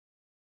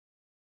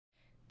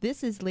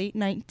This is Late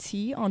Night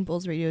Tea on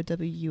Bulls Radio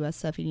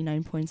WUSF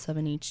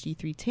 89.7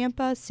 HD3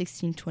 Tampa,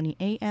 1620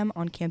 AM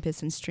on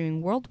campus and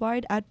streaming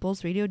worldwide at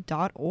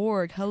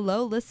bullsradio.org.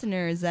 Hello,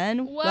 listeners,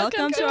 and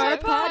welcome to our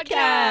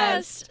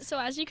podcast. So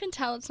as you can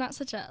tell, it's not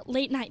such a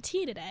late night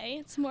tea today.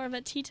 It's more of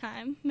a tea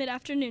time,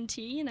 mid-afternoon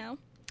tea, you know.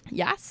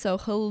 Yeah, so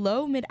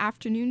hello,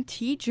 mid-afternoon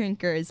tea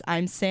drinkers.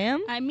 I'm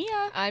Sam. I'm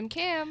Mia. I'm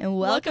Cam. And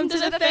welcome to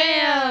the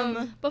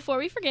fam. Before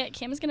we forget,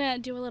 Cam is going to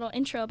do a little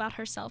intro about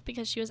herself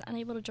because she was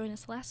unable to join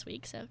us last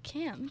week. So,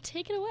 Cam,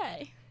 take it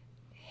away.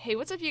 Hey,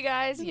 what's up, you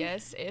guys?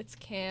 Yes, it's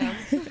Cam.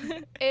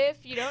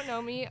 If you don't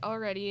know me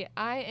already,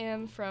 I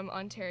am from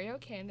Ontario,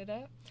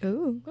 Canada.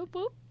 Ooh. Whoop,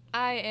 whoop.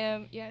 I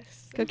am,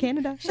 yes. Go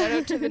Canada. Shout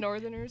out to the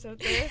Northerners out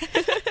there.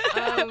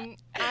 I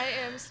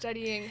am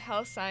studying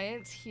health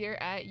science here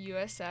at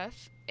USF,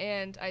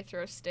 and I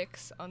throw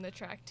sticks on the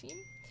track team.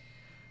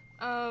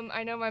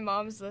 I know my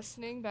mom's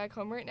listening back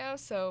home right now,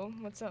 so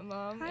what's up,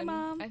 Mom? Hi, and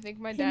Mom. I think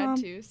my Hey, dad, Mom.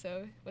 too,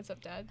 so what's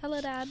up, Dad? Hello,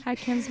 Dad. Hi,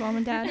 Cam's mom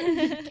and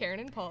dad. Karen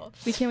and Paul.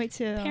 We can't wait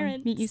to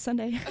Parents. meet you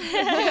Sunday.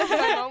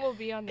 My mom will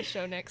be on the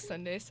show next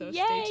Sunday, so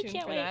Yay, stay tuned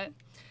can't for wait.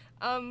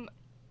 that.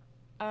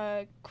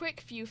 A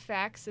quick few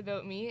facts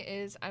about me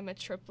is I'm a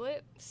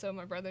triplet, so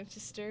my brother and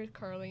sister,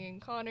 Carly and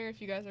Connor, if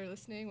you guys are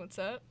listening, what's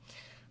up?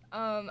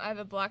 I have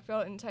a black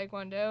belt in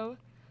Taekwondo.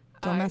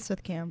 Don't mess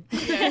with Cam. Yeah,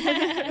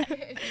 if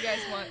you guys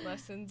want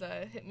lessons,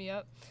 hit me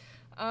up.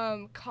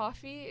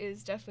 Coffee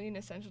is definitely an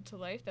essential to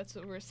life. That's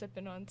what we're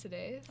sipping on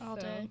today. All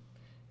day.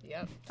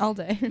 Yep. All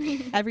day.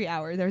 Every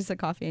hour, there's a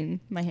coffee in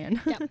my hand.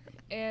 Yep.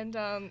 And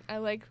I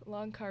like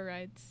long car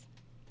rides.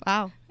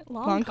 Wow.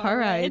 Long car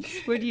rides.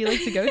 Where do you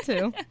like to go to?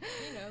 You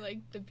know, like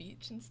the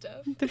beach and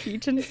stuff. The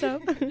beach and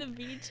stuff? The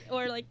beach,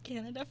 or like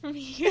Canada from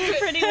here.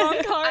 Pretty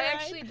long car I ride.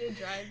 actually did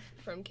drive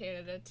from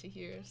Canada to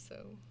here, so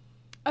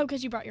Oh,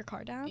 because you brought your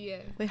car down? yeah.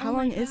 Wait, how Oh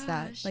my long is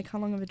that? gosh. Like, how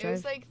long of a It drive?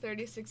 was like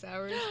 36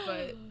 hours,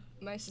 but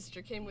my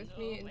sister came with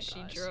me Oh and my she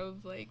gosh.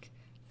 drove like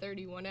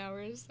 31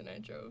 hours, and I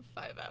drove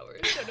 5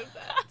 hours out of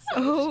that. So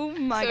Oh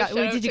my so god. shout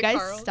Wait, out did you to guys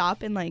Carl.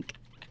 stop in, like,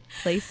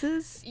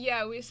 places?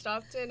 yeah, we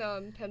stopped in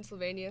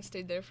Pennsylvania,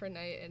 stayed there for a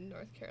night in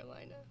North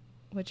Carolina.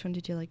 Which one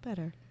did you like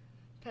better?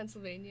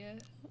 Pennsylvania.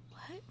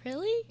 What?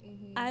 Really?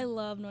 Mm-hmm. I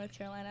love North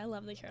Carolina. I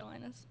love the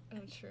Carolinas. Oh,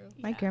 true.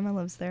 My Yeah. grandma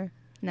lives there.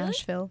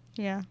 Nashville.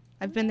 Yeah.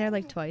 I've been there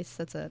like twice.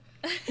 That's it.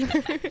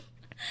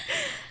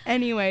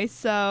 Anyway,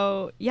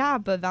 so yeah,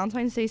 but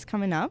Valentine's Day's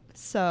coming up.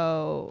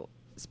 So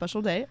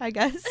special day, I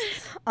guess.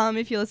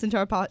 If you listened to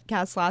our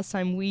podcast last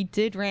time, we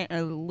did rant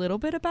a little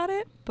bit about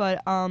it,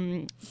 but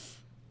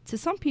to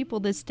some people,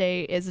 this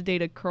day is a day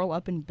to curl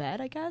up in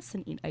bed, I guess,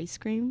 and eat ice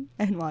cream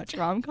and watch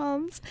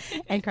rom-coms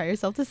and cry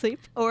yourself to sleep.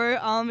 Or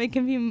it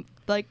can be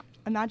like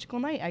a magical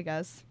night, I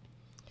guess.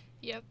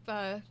 Yep,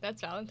 that's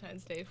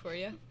Valentine's Day for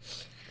you.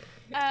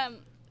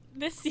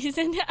 This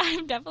season,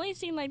 I've definitely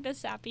seen like the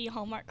sappy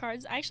Hallmark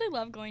cards. I actually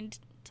love going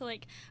to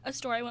like a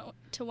store. I went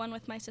to one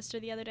with my sister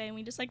the other day, and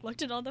we just like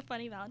looked at all the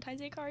funny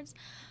Valentine's Day cards.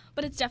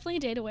 But it's definitely a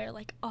day to wear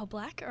like all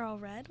black or all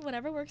red,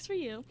 whatever works for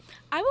you.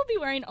 I will be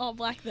wearing all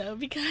black though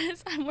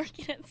because I'm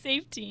working at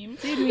Safe Team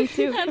Dude, me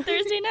too. on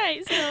Thursday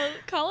night. So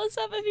call us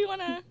up if you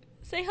want to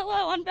say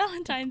hello on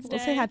Valentine's Day. We'll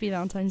say happy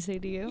Valentine's Day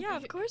to you. Yeah,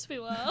 of course we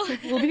will.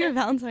 We'll be your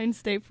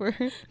Valentine's Day for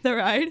the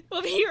ride.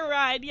 We'll be your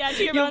ride, yeah,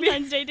 to your You'll be-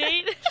 Valentine's Day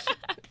date.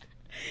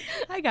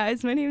 Hi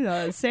guys, my name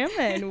is Sam,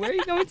 and where are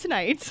you going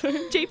tonight?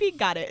 JP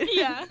got it.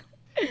 Yeah.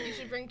 You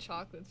should bring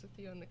chocolates with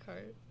you on the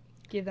cart.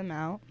 Give them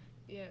out.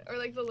 Yeah, or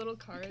like the little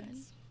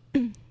cards.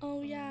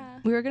 Oh, yeah.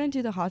 We were gonna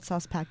do the hot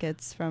sauce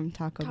packets from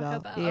Taco Taco Bell.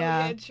 Bell. Oh,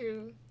 Yeah, yeah,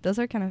 true. those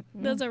are kind of.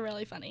 Those are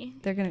really funny.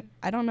 They're gonna.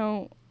 I don't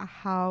know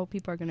how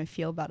people are gonna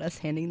feel about us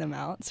handing them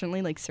out.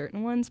 Certainly, like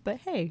certain ones, but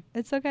hey,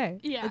 it's okay.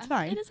 Yeah. it's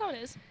fine. It is how it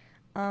is.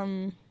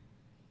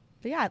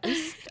 But yeah,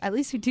 at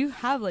least we do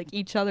have like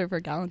each other for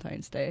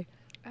Valentine's Day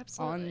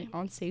Absolutely.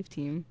 on Safe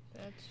Team.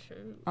 That's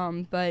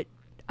true. But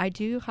I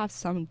do have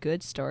some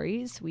good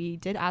stories. We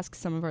did ask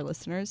some of our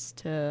listeners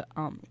to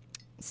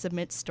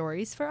submit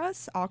stories for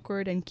us,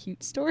 awkward and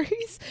cute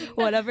stories,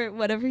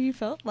 whatever you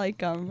felt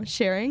like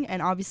sharing.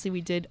 And obviously, we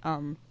did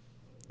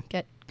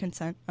get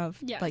consent of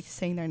Yes. like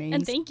saying their names.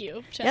 And thank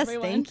you to Yes,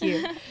 everyone. thank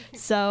you.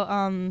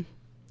 So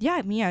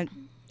yeah, Mia.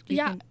 you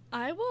Yeah, can-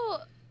 I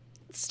will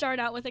start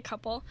out with a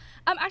couple.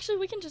 Actually,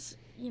 we can just,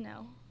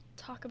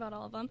 talk about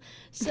all of them.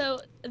 So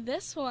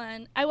this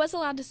one, I was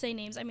allowed to say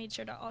names. I made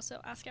sure to also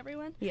ask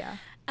everyone. yeah.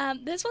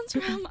 This one's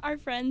from our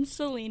friend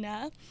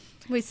Selena.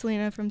 Wait,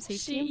 Selena from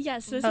Safe Team.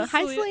 Yes, this Oh, is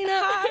hi, Selena.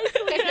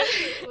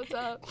 Hi, What's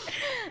up?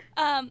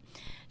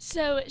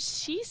 So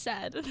she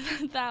said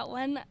that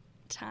one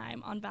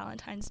time on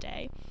Valentine's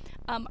Day,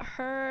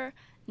 her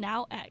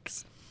now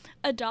ex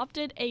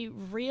adopted a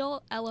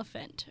real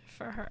elephant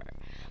for her,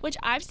 which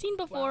I've seen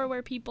before Wow.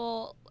 where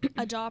people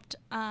adopt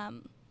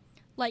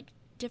like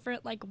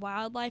different like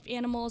wildlife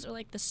animals or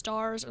like the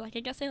stars, or like I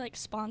guess they like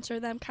sponsor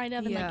them kind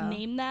of and Yeah. like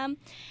name them.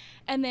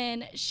 And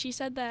then she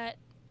said that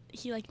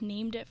he like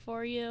named it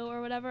for you or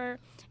whatever.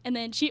 And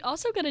then she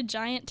also got a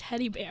giant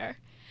teddy bear.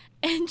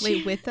 And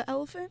Wait, with the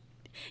elephant?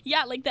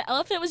 yeah, like the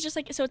elephant was just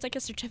like, so it's like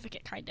a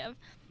certificate kind of.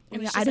 It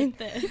was Yeah, just I like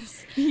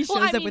this. He shows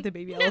Well, I up mean- with a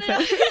baby no, no, no.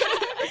 elephant.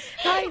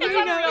 Hi, It's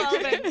here not you a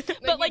real go. elephant.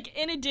 But like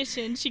in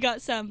addition, she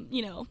got some,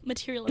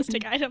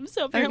 materialistic items.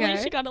 So apparently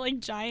Okay. she got a like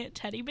giant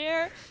teddy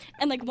bear,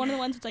 and like one of the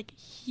ones that's like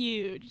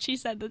huge. She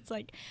said that's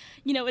like,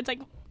 it's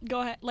like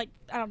go ahead, like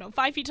I don't know,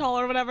 5 feet tall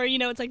or whatever.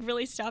 It's like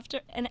really stuffed.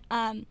 And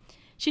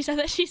she said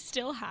that she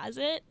still has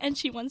it, and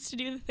she wants to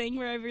do the thing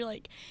wherever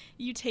like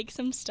you take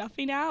some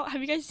stuffing out. Have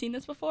you guys seen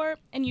this before?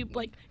 And you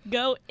like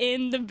go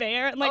in the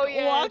bear and like Oh,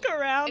 yeah. walk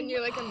around. And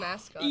you're like a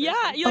mascot. or Yeah,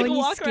 something. you like and you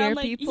walk scare around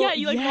like people? yeah,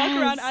 you like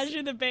walk around Yes. as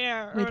you're the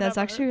bear. Or Wait, that's whatever.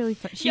 actually really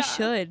fun. She Yeah.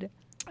 should.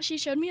 She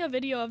showed me a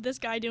video of this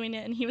guy doing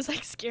it, and he was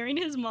like scaring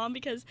his mom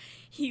because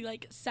he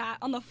like sat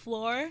on the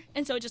floor,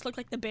 and so it just looked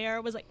like the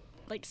bear was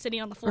like sitting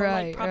on the floor,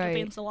 Right, like propped up right.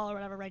 against the wall or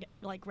whatever,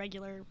 like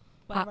regular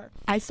whatever.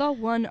 I saw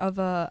one of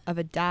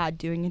a dad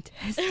doing it to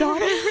his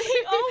daughter.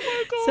 Oh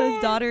my god! So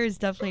his daughter is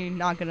definitely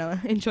not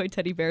gonna enjoy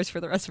teddy bears for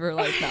the rest of her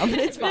life now, but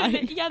it's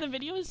fine. Yeah, the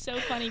video is so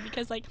funny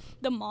because like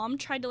the mom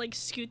tried to like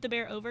scoot the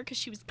bear over because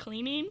she was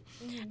cleaning,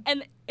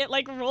 and it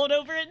like rolled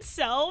over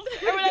itself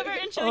or whatever,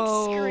 and she like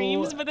Oh.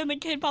 screams, but then the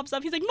kid pops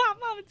up. He's like, "Mom,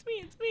 it's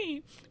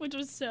me," which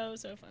was so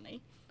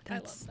funny. I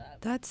love that.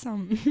 That's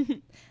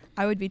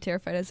I would be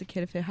terrified as a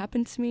kid if it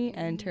happened to me,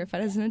 and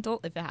terrified as an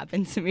adult if it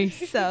happened to me.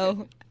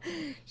 So,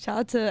 shout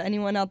out to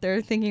anyone out there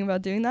thinking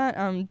about doing that.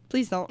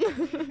 Please don't.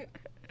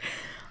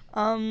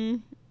 How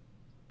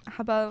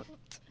about?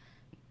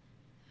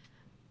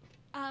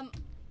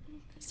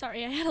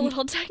 Sorry, I had a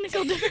little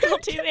technical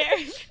difficulty there.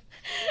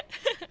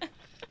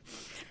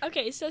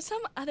 Okay, so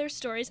some other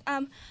stories.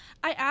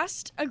 I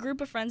asked a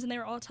group of friends, and they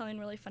were all telling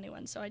really funny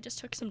ones, so I just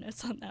took some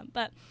notes on them.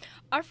 But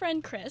our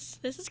friend Chris,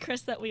 this is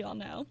Chris that we all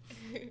know,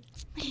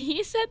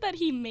 he said that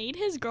he made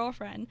his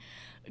girlfriend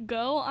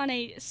go on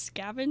a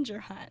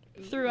scavenger hunt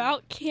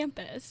throughout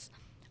campus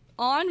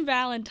on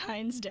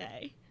Valentine's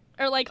Day.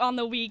 Or like on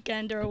the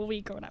weekend or a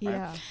week or whatever.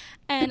 Yeah.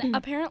 And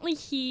apparently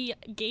he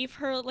gave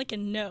her like a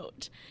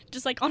note,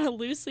 just like on a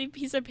loose leaf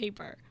piece of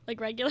paper,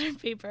 like regular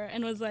paper,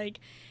 and was like,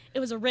 it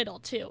was a riddle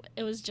too.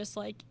 It was just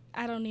like,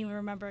 I don't even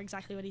remember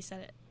exactly what he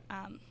said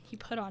he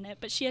put on it,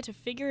 but she had to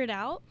figure it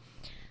out.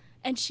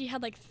 And she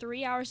had like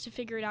 3 hours to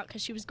figure it out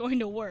because she was going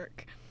to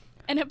work.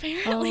 And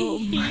apparently Oh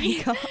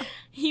my god.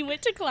 he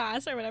went to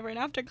class or whatever, and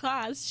after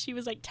class she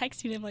was like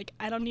texting him like,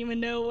 I don't even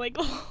know like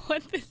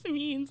what this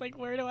means, like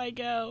where do I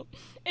go?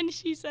 And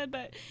she said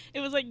that it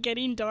was like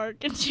getting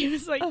dark, and she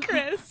was like,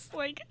 Chris,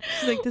 like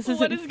She's like, this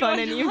what isn't is fun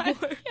going anymore. on?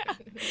 Yeah.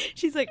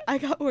 She's like, I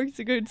got work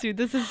to go to.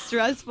 This is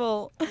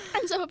stressful.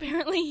 And so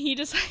apparently he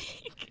just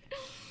like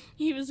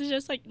he was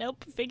just like,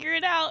 nope, figure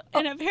it out.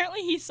 And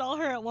apparently he saw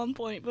her at one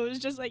point, but was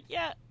just like,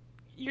 yeah,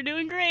 you're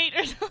doing great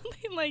or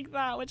something like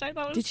that, which I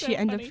thought was Did so she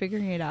end funny. up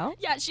figuring it out?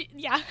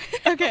 Yeah.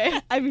 Okay.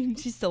 I mean,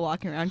 she's still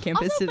walking around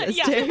campus Also, to but this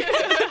yeah.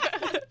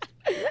 day.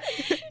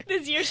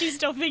 This year she's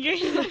still figuring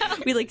it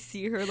out. We like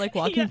see her like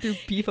walking Yeah. through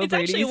Beef It's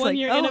actually O'Brady's a 1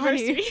 year like,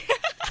 anniversary.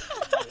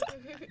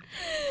 honey.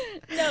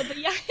 No, but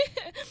yeah.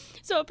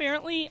 So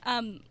apparently,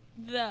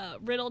 the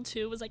riddle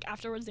too was like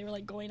afterwards they were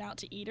like going out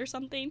to eat or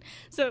something.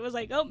 So it was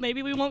like, oh,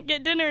 maybe we won't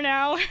get dinner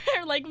now,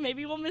 or like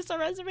maybe we'll miss our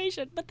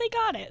reservation. But they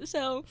got it.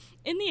 So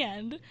in the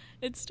end,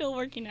 it's still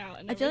working out.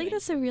 And I feel like everything.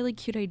 that's a really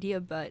cute idea,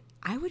 but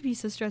I would be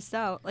so stressed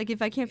out. Like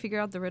if I can't figure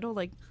out the riddle,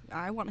 like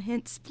I want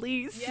hints,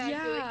 please. Yeah, I feel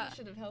like Yeah. you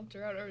should have helped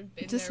her out or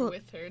been Just there l-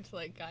 with her to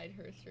like guide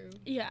her through.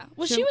 Yeah.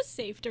 Well, So- she was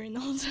safe during the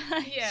whole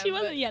time. Yeah, she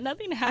wasn't. but- Yeah,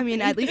 nothing happened. I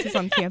mean, at least it's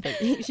on campus.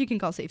 She can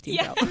call safety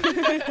Yeah. out.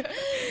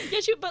 Yeah,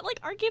 but like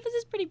our campus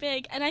is pretty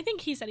big, and I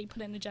think he said he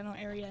put in the general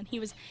area, and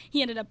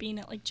he ended up being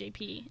at like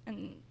JP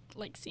and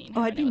like seeing him.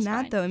 Oh, and I'd be it was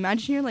mad fine. though.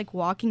 Imagine you're like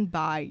walking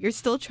by, you're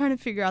still trying to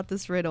figure out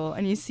this riddle,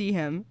 and you see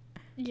him.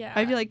 Yeah.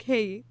 I'd be like,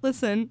 hey,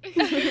 listen,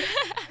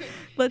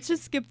 let's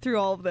just skip through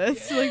all of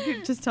this.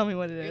 Like, just tell me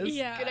what it is.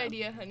 Yeah. Good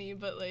idea, honey,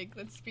 but like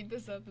let's speed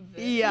this up a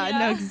bit. Yeah, no,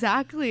 Yeah.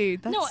 exactly.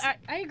 That's, No,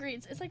 I agree.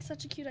 It's like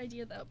such a cute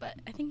idea though, but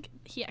I think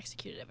he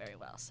executed it very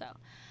well. So,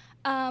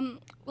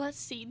 let's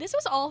see. This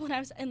was all when I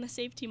was in the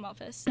safe team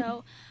office.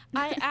 So,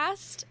 I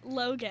asked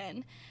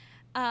Logan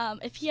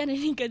if he had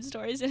any good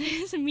stories, and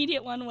his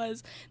immediate one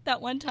was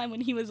that one time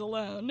when he was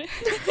alone.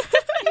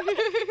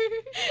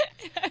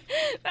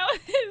 That was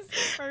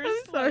his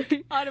first like,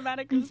 sorry.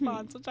 automatic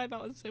response, which I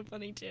thought was so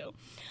funny too.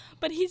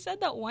 But he said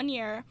that one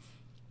year,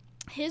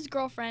 his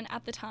girlfriend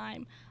at the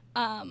time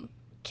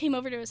came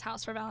over to his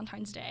house for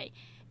Valentine's Day,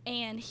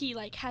 and he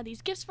like had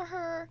these gifts for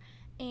her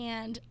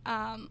and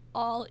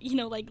all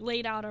like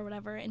laid out or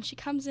whatever, and she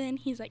comes in,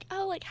 he's like,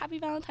 oh, like happy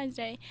Valentine's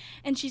Day,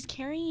 and she's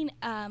carrying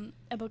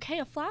a bouquet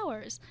of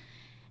flowers,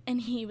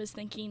 and he was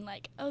thinking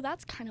like, oh,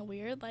 that's kind of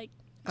weird, like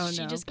Oh,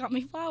 she no. just got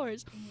me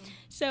flowers.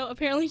 So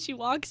apparently she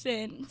walks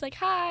in, it's like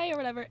hi or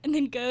whatever, and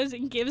then goes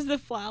and gives the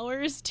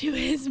flowers to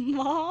his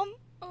mom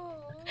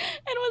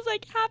and was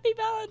like, happy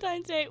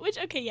Valentine's Day, which,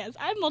 okay, yes,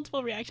 I have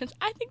multiple reactions.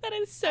 I think that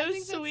is so I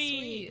think that's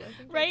sweet, I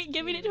think right? that's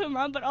Giving it cute. to her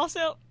mom, but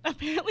also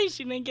apparently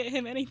she didn't get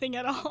him anything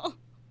at all.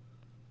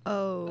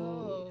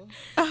 Oh.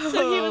 Oh.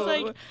 So he was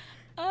like,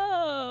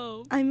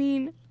 oh. I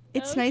mean,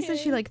 it's nice that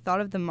she Okay. like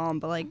thought of the mom,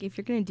 but like if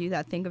you're gonna do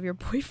that, think of your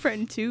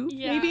boyfriend too.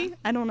 Yeah. Maybe,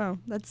 I don't know.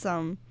 That's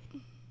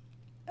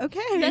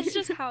Okay. That's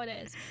just how it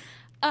is.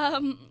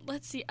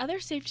 Let's see. Other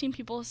Safe Team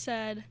people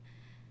said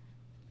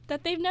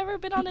that they've never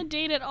been on a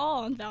date at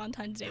all on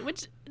Valentine's Day,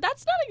 which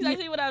that's not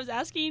exactly what I was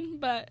asking,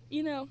 but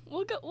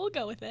we'll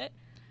go with it.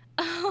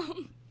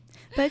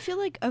 But I feel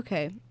like,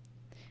 okay,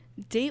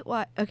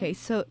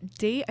 so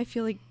date, I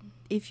feel like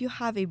if you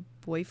have a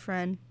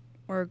boyfriend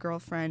or a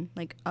girlfriend,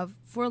 like,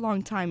 for a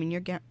long time, and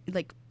you're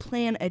like,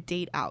 plan a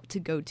date out to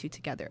go to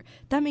together,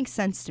 that makes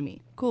sense to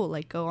me. Cool,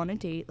 like, go on a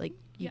date, like,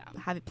 you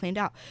have it planned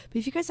out. But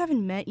if you guys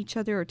haven't met each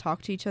other or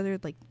talked to each other,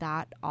 like,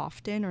 that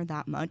often or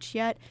that much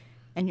yet,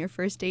 and your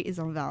first date is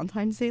on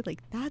Valentine's Day,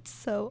 like, that's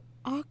so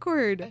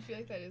awkward. I feel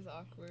like that is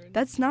awkward.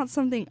 That's not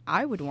something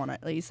I would want,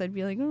 at least. I'd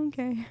be like, oh,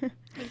 okay.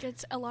 Like,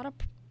 it's a lot of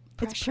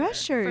pressure. It's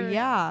pressure,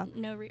 yeah.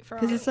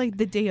 Because it's like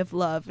the day of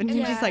love, and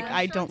you're just like,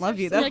 I don't love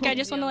you, though. Like, I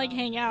just want to, like,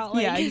 hang out.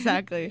 Like, yeah,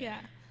 exactly. Yeah.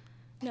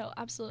 No,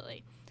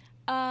 absolutely.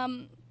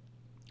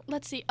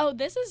 Let's see. Oh,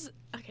 this is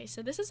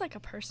like a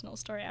personal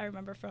story I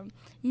remember from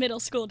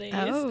middle school days.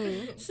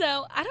 Oh.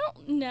 So, I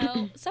don't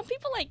know. Some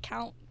people, like,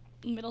 count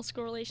middle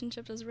school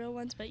relationships as real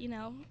ones, but,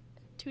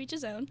 to each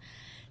his own.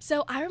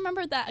 So, I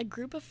remember that a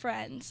group of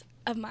friends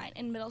of mine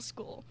in middle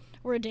school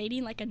were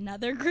dating, like,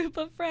 another group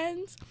of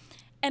friends.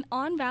 And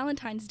on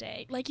Valentine's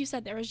Day, like you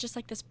said, there was just,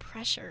 like, this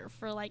pressure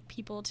for, like,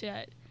 people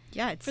to...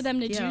 Yeah, for them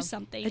to do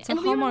something. It's a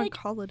Hallmark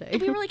holiday.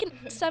 We were, like, in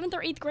 7th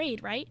or 8th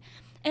grade, right?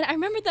 And I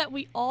remember that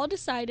we all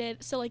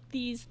decided, so, like,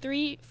 these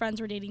 3 friends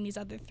were dating these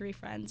other 3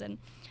 friends, and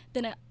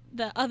then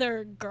the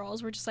other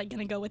girls were just, like, going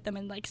to go with them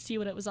and, like, see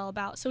what it was all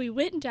about. So we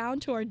went down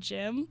to our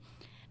gym,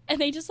 and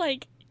they just,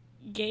 like,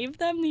 gave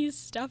them these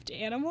stuffed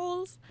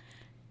animals,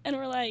 and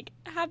we're like,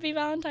 Happy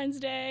Valentine's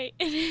Day.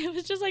 And it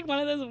was just, like, one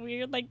of those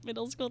weird, like,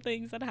 middle school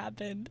things that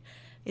happened.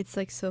 It's,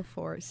 like, so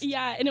forced.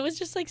 Yeah, and it was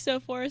just, like, so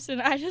forced,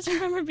 and I just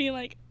remember being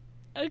like,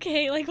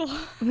 okay, like,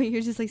 wait,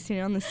 you're just, like,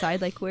 standing on the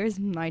side, like, where's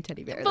my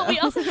teddy bear, but though? we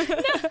also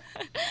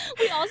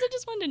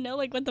just wanted to know,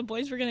 like, what the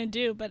boys were gonna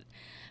do, but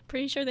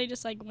pretty sure they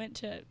just, like, went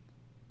to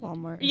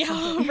Walmart.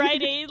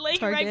 Rite Aid,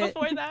 like, Target. right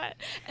before that.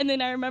 And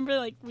then I remember,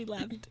 like, we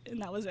left,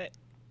 and that was it.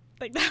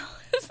 Like, that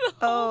was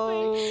the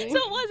whole thing. So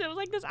it was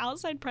like this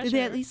outside pressure. Did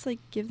they at least, like,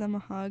 give them a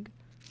hug?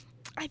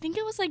 I think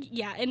it was, like,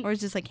 yeah. And or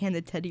just, like, hand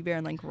the teddy bear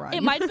and, like, run?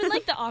 it might have been,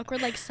 like, the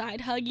awkward, like,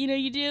 side hug,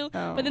 you do.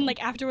 Oh. But then,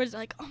 like, afterwards,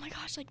 like, oh my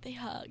gosh, like, they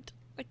hugged.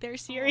 Like, they're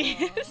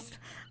serious.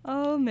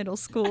 Oh, middle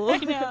school. I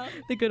know.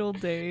 The good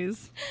old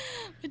days.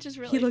 Which is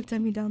really... He looked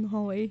at me down the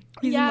hallway.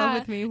 He's in love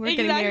with me. We're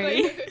getting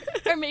married.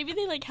 Or maybe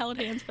they, like, held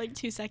hands for, like,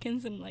 2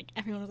 seconds and, like,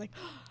 everyone was like...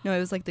 No, it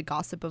was, like, the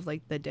gossip of,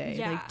 like, the day.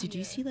 Yeah. Like, did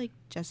you see, like,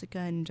 Jessica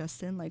and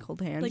Justin, like,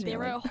 hold hands? Like, they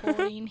were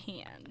holding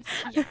hands.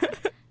 Yeah.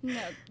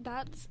 No,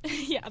 that's...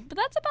 Yeah, but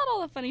that's about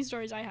all the funny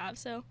stories I have.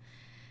 So,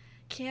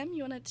 Cam,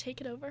 you want to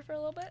take it over for a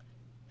little bit?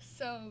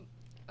 So,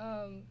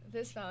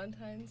 this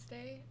Valentine's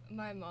Day,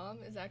 my mom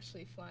is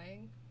actually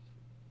flying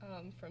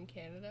from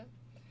Canada.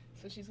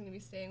 So she's going to be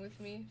staying with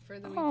me for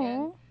the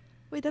weekend.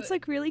 Wait, that's, But-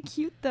 like, really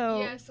cute,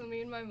 though. Yeah, so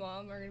me and my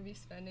mom are going to be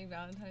spending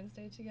Valentine's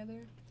Day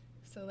together.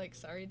 So, like,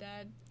 sorry,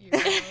 Dad, you're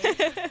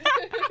alone.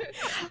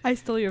 I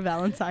stole your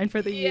Valentine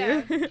for the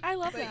year. I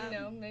love But,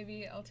 that.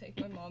 maybe I'll take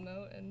my mom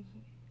out, and,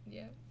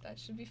 yeah, that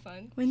should be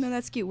fun. Wait, no,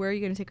 that's cute. Where are you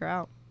going to take her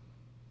out?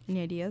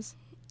 Any ideas?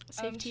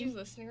 Safe team. She's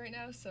listening right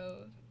now,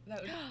 so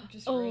that would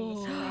just ruin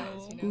the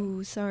surprise,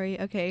 Ooh, sorry.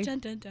 Okay. Dun,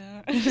 dun,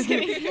 dun. I'm just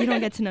kidding. You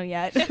don't get to know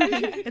yet.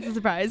 It's a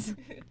surprise.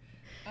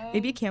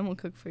 Maybe Um, Cam will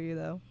cook for you,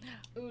 though.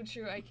 Ooh,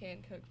 true, I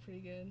can cook pretty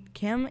good.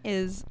 Cam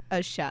is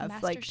a chef.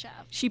 Master like, chef.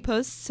 she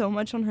posts so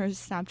much on her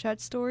Snapchat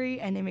story,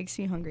 and it makes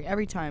me hungry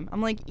every time.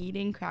 I'm, like,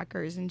 eating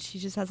crackers, and she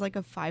just has, like,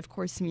 a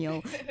 5-course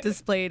meal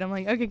displayed. I'm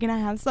like, okay, can I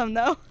have some,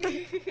 though?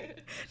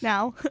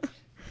 Now.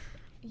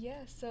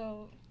 Yeah,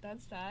 so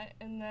that's that.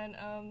 And then,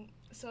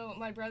 so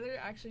my brother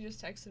actually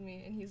just texted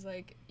me, and he's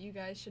like, you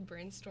guys should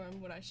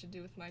brainstorm what I should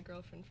do with my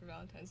girlfriend for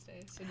Valentine's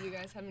Day. So do you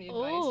guys have any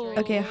advice? Or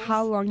Okay, ideas?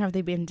 how long have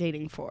they been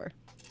dating for?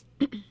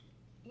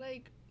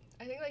 Like,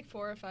 I think like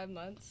 4 or 5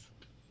 months.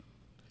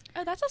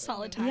 Oh, that's a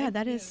solid time. Yeah,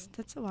 that's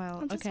a while.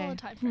 That's a okay. solid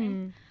time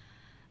frame.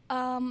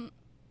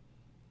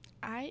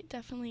 I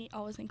definitely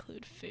always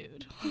include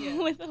food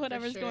Yeah, with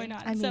whatever's sure. going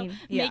on. I So mean,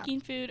 yeah. making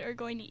food or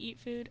going to eat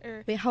food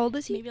or Wait, how old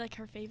is he? maybe like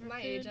her favorite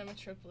My food. age, I'm a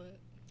triplet.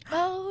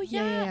 Oh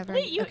Yeah, yeah. yeah,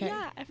 Wait, right, okay.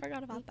 yeah, I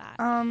forgot about that.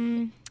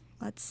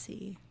 Let's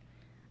see.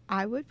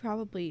 I would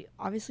probably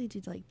obviously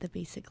do like the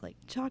basic like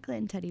chocolate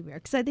and teddy bear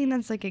because I think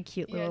that's like a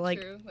cute Yeah, little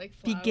like true. Like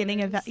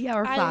beginning of flowers.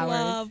 or I flowers.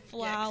 love Yeah, 'cause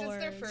flowers.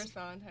 it's their first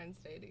Valentine's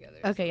Day together.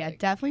 Okay, so, yeah, like,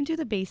 definitely do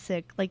the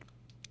basic like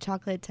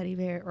chocolate teddy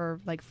bear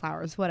or like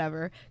flowers,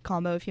 whatever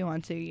combo if you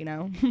want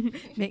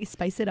to,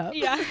 spice it up.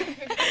 Yeah.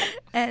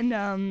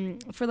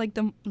 And for like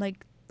the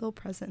little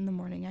present in the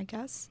morning, I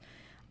guess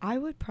I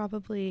would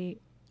probably.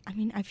 I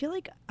mean, I feel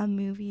like a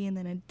movie and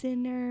then a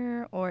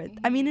dinner, or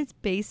I mean, it's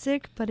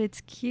basic, but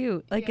it's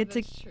cute. Like yeah, it's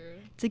a that's true.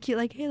 it's a cute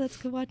like, hey, let's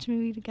go watch a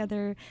movie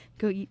together,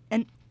 go eat,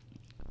 and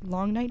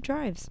long night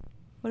drives.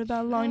 What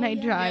about a long Oh, night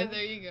yeah. Yeah, drive?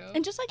 there you go.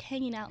 And just like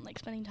hanging out and like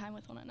spending time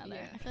with one another.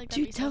 Yeah. I feel like that'd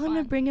Dude, be tell so him to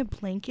fun. bring a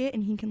blanket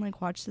and he can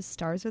like watch the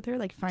stars with her.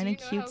 Like find Do a you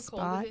know cute how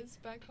spot. cold it is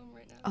back home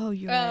right now? Oh,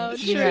 you're Oh, right.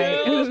 true. You're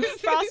right.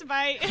 Oops.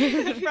 Frostbite.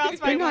 Frostbite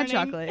Bring hot warning.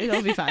 chocolate.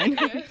 It'll be fine.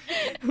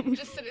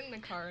 Just sit in the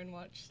car and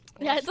watch.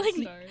 Yeah, watch it's the like-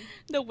 stars.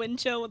 The wind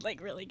chill would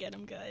like really get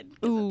him good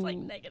because it's like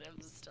Ooh.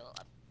 negatives still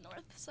up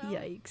north. So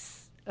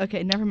Yikes.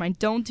 Okay, never mind.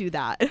 Don't do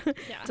that.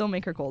 yeah. Don't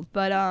make her cold.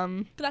 But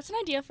But that's an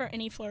idea for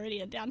any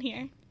Floridian down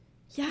here.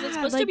 'Cause yeah, it's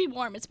supposed like, to be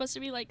warm. It's supposed to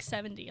be like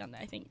 70 on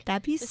I think.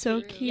 that'd be this so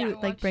week. cute.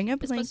 Yeah. Like bring a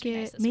It's supposed to be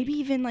nice blanket, this maybe week.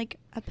 even like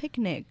a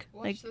picnic.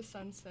 Watch Like the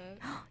sunset.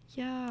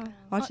 yeah, Yeah.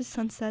 watch the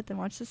sunset, then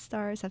watch the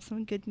stars, have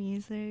some good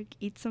music,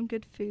 eat some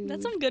good food.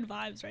 That's some good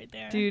vibes right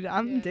there. Dude,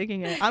 I'm Yeah.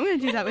 digging it. I'm gonna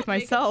do that with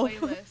myself.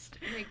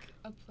 Make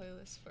a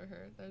playlist for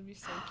her. That would be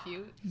so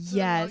cute. So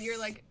Yes. while you're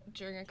like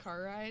during a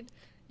car ride,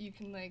 you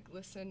can like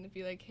listen and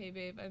be like, "Hey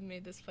babe, I've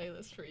made this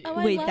playlist for you." Oh,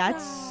 I Wait, love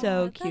that's that.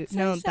 so That's cute. so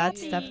No, that's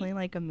sassy. definitely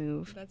like a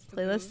move. That's the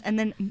Playlist, move. and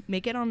then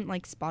make it on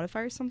like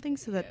Spotify or something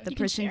so that Yeah. the You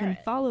can person share can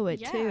it. follow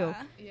it yeah. too,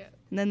 Yeah.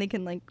 and then they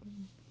can like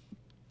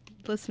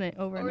listen it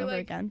over and Or over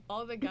like again.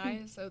 all the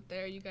guys out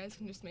there, you guys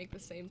can just make the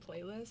same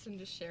playlist and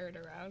just share it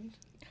around.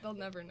 They'll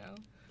never know.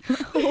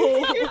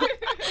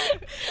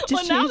 Just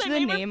Well, now change that the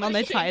we were name on the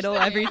pushing title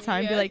that, every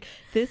time. Be yeah. like,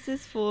 this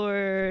is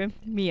for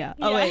Mia.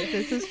 Oh Yeah. wait,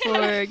 this is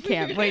for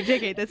Cam. Wait,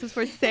 JK, this is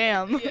for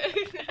Sam.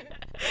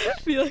 Yeah.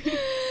 Be like,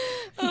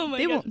 Oh my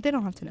they god. won't. They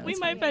don't have to know. We It's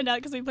might fine. find out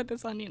because we put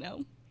this on,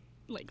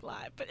 like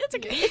live, but it's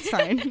okay. It's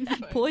fine. It's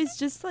fine. Boys,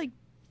 just like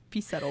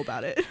be subtle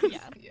about it. yeah.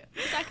 Yeah.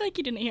 Just act like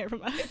you didn't hear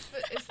from us.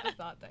 It's the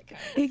thought that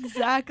counts.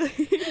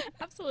 Exactly.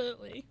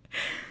 Absolutely.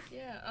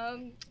 Yeah.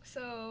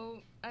 So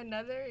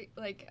another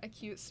like a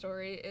cute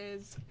story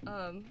is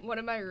one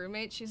of my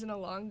roommates. She's in a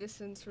long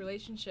distance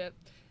relationship,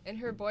 and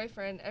her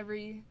boyfriend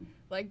every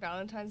like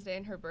Valentine's Day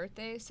and her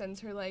birthday sends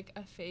her like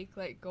a fake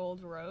like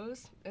gold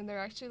rose, and they're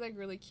actually like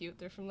really cute.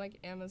 They're from like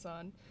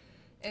Amazon.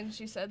 And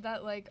she said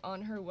that like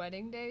on her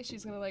wedding day,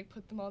 she's gonna like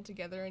put them all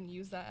together and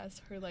use that as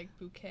her like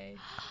bouquet.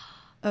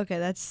 Okay,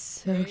 that's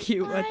so Right?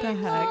 cute. What I the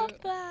heck? love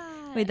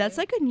that. Wait, that's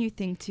like a new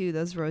thing too.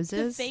 Those the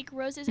roses. fake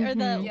roses or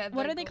the Mhm. Yeah,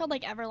 what the are they called,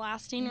 like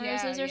everlasting Yeah,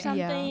 roses or yeah.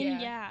 something?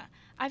 Yeah. Yeah.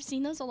 I've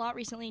seen those a lot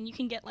recently, and you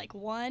can get like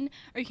one,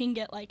 or you can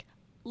get like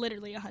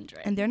literally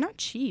 100. And they're not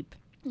cheap.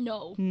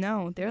 no.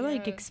 No, they're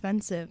like Yeah.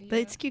 expensive, but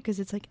Yeah. it's cute because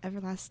it's like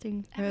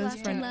everlasting rose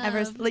for Everlasting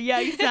an love. yeah,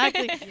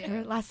 exactly. Yeah.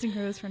 Everlasting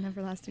rose for an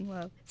everlasting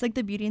love. It's like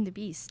the Beauty and the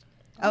Beast.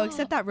 Oh, Oh,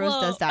 except that Rose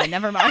whoa. does die.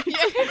 Never mind. You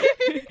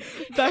didn't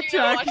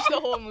Backtrack. watch the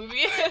whole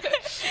movie.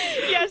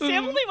 Yeah,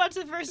 Sam only watched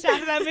the first half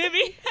of that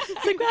movie.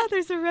 It's like, wow,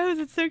 there's a rose.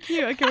 It's so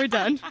cute. Okay, we're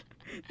done.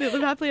 They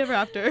live happily ever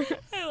after.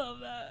 I love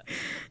that.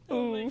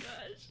 Oh my Oof.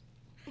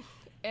 gosh.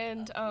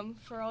 And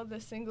for all the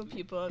single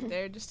people out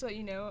there, just to let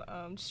you know,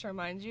 just to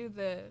remind you,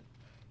 the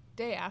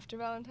day after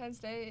Valentine's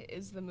Day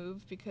is the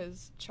move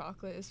because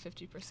chocolate is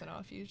 50%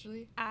 off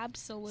usually.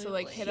 Absolutely. So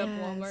like hit up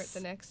Walmart Yes. the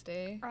next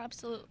day.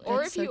 Absolutely. Or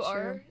That's if you so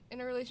are true.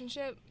 in a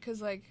relationship,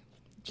 because like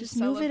Just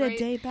move it a celebrate-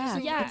 day just back.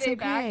 move Yeah. it a It's day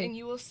back, okay. and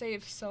you will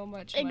save so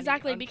much money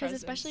Exactly, on because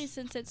presents. especially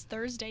since it's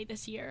Thursday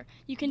this year,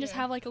 you can just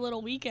Yeah. have like a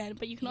little weekend,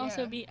 but you can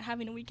also Yeah. be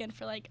having a weekend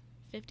for like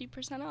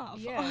 50% off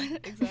Yeah, on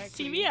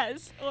exactly.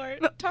 CVS or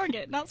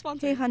Target, not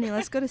sponsored. Hey, honey,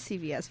 let's go to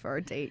CVS for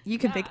our date. You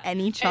can pick Yeah.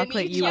 any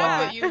chocolate Any you chocolate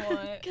want. you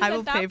want. 'Cause I at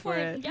will that pay for point-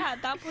 it. Yeah,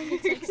 at that point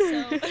it's like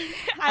so.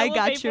 I will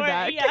got pay your for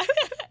back. It, yeah.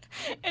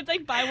 It's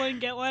like buy one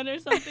get one or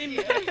something.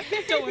 Yeah.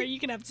 Don't worry, you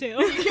can have two.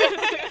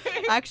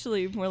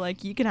 Actually, more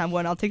like you can have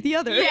one, I'll take the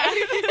other. Yeah.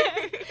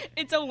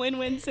 It's a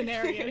win-win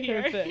scenario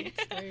here.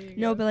 Perfect. There you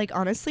No, go. but like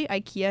honestly,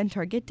 IKEA and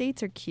Target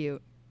dates are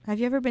cute. Have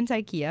you ever been to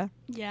IKEA?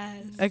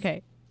 Yes.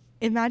 Okay.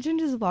 Imagine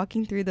just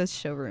walking through those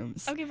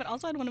showrooms. Okay, but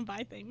also I'd want to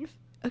buy things.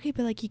 Okay,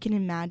 but like you can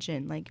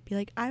imagine, like be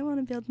like, I want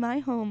to build my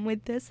home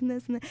with this and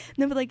this and that.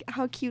 No, but like,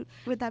 how cute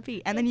would that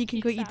be? And then That's you can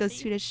go cute, eat those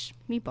Sappy. Swedish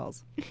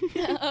meatballs.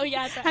 Oh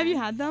yeah. At the Have you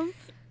end. had them?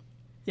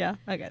 Yeah.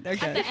 Okay, they're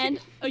good. At the end.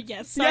 Oh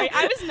yes. Sorry, Yeah.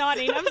 I was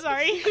nodding. I'm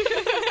sorry.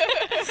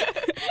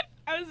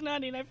 I was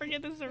nodding. I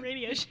forget this is a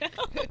radio show.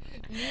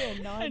 Mia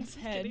I'm nods just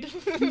head.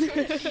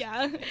 kidding.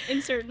 Yeah.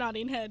 Insert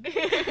nodding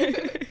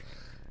head.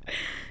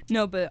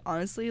 No, but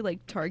honestly, like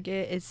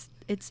Target's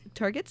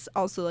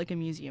also like a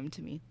museum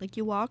to me. Like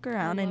you walk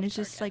around and love it's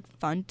just Target. like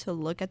fun to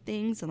look at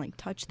things and like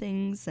touch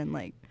things and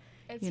like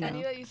It's you funny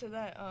know. that you said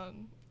that.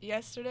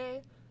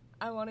 Yesterday,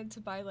 I wanted to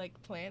buy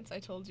like plants. I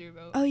told you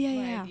about Oh, yeah,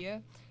 my yeah.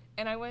 idea,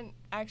 and I went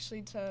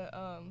actually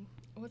to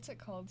what's it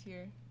called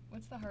here?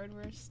 What's the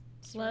hardware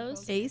store Lowe's?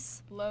 called?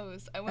 Ace.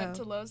 Lowe's. I went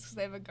Oh. to Lowe's because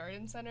they have a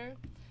garden center,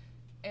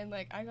 and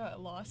like I got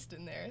lost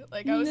in there.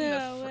 Like I was in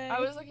No the way. I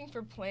was looking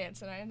for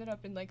plants, and I ended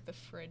up in like the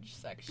fridge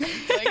section.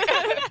 Like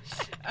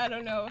I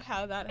don't know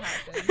how that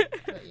happened,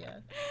 but yeah,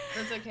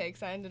 that's okay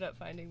because I ended up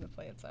finding the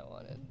plants I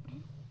wanted.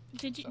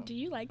 So. Do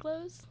you like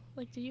Lowe's?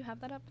 Like, do you have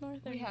that up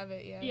north? Or? We have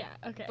it, yeah. Yeah.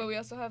 Okay. But we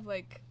also have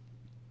like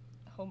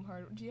home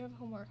hardware. Do you have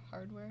home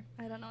hardware?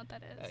 I don't know what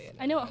that is. Oh, yeah,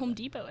 I know no, what Home no.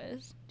 Depot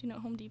is. Do you know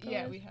what Home Depot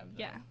Yeah, is? we have that.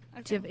 Yeah.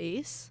 Okay. Do you have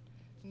Ace?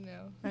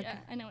 No. Okay. Yeah,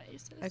 I know what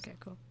Ace is. Okay,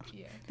 cool.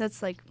 Yeah.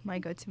 That's like my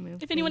go-to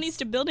move. If anyone needs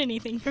to build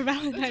anything for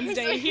Valentine's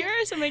Day, here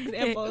are some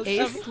examples Ace,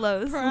 of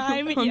Lowe's,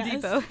 Prime, Home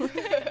yes.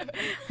 Depot.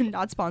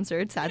 Not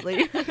sponsored, sadly.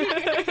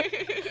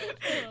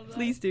 I love that.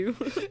 Please do.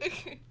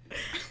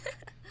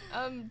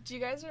 Do you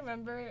guys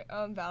remember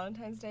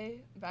Valentine's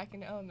Day back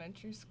in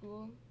elementary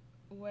school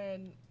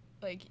when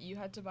like you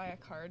had to buy a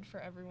card for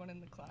everyone in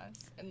the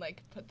class and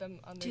like put them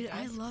on their Dude,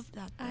 I desks? love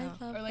that. I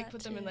though. love Or like that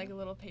put them in too. like a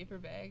little paper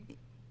bag.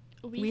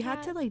 We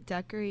had to like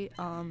decorate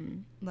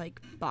like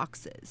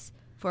boxes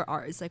for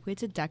ours. Like we had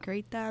to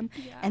decorate them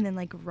yeah. and then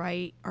like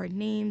write our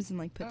names and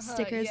like put Uh-huh,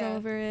 stickers yeah. all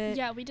over it.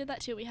 Yeah, we did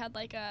that too. We had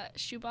like a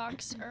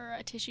shoebox or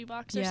a tissue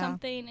box or Yeah.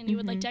 something, and you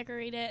would like Mhm.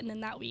 decorate it, and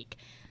then that week,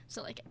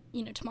 so like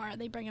tomorrow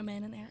they bring them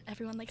in, and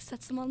everyone like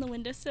sets them on the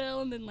windowsill,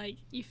 and then like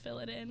you fill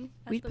it in.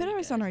 We put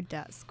ours on our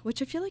desk,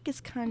 which I feel like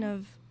is kind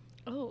of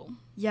Oh,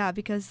 yeah,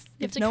 because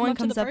You have if to no come one up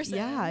to comes the up, person.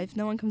 yeah, if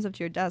no one comes up to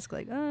your desk,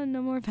 like, oh,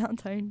 no more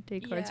Valentine's Day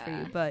cards for you.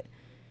 Yeah. But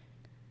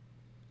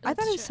I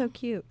thought it was so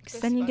cute because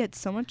That's then you fun. get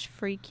so much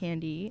free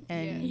candy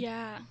and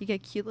yeah, you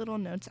get cute little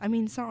notes. I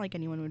mean, it's not like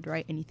anyone would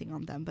write anything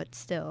on them, but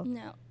still.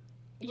 no,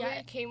 Yeah, yeah.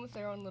 it came with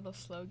their own little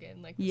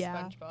slogan, like the Yeah.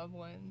 SpongeBob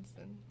ones,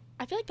 and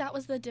I feel like that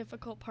was the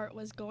difficult part,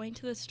 was going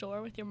to the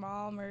store with your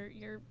mom or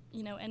your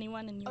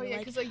anyone, and you oh were yeah,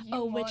 like, because like you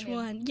oh, wanted, which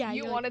one? Yeah, you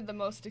you're like- wanted the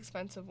most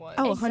expensive one.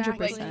 Oh,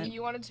 Exactly. 100%. Like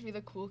you wanted to be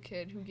the cool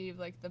kid who gave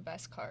like the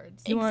best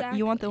cards. You want the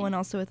Exactly. one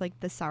also with like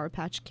the Sour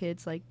Patch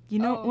Kids, like you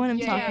know Oh, what I'm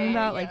yeah, talking yeah,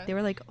 about? yeah. Like they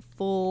were like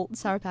full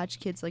Sour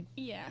Patch Kids, like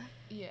yeah.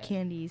 Yeah.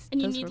 candies. And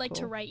you Those need were like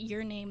to cool. write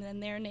your name and then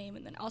their name,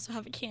 and then also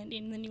have a candy,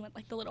 and then you want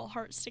like the little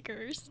heart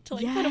stickers to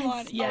like put them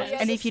on. Yes, yeah,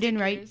 and the if you didn't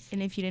write, stickers.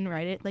 and if you didn't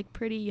write it like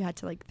pretty, you had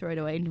to like throw it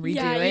away and redo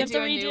Yeah, you it. have to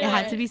Do a new redo It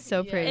had to it. be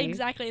so Yeah. pretty.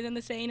 Exactly, and then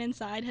the saying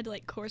inside had to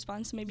like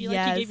correspond. So maybe like you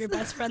Yes. gave your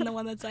best friend the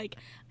one that's like,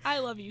 "I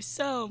love you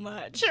so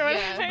much," or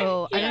Yeah. whatever.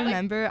 Oh, I Yeah.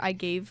 remember I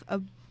gave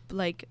a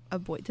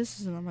boy. This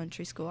was in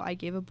elementary school. I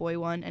gave a boy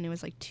one, and it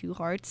was like 2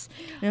 hearts,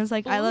 and it was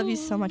like, "I love you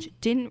so much." Ooh.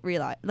 Didn't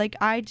realize, like,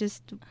 I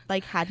just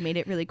like had made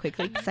it really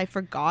quickly because I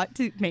forgot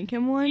to make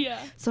him one. Yeah.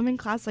 So I'm in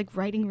class like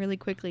writing really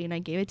quickly, and I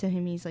gave it to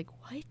him. He's like,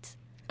 "What?"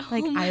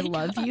 Like, Oh my I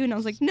love you, and I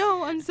was like,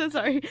 "No, I'm so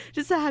sorry.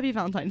 Just a happy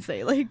Valentine's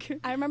Day." Like,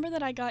 I remember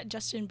that I got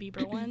Justin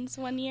Bieber ones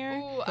one year.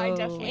 Ooh, I Oh.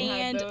 definitely had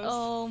And those.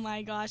 oh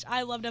my gosh,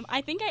 I loved them. I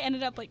think I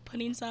ended up like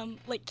putting some,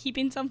 like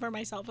keeping some for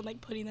myself and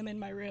like putting them in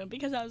my room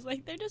because I was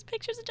like, they're just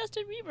pictures of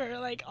Justin Bieber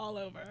like all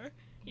over.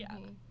 Yeah.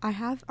 Mhm. I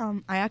have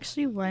I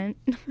actually went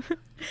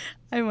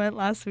I went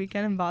last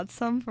weekend and bought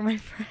some for my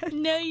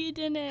friend. No, you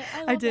didn't. I,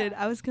 I love did. that.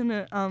 I was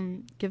gonna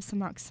give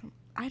some out.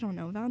 I don't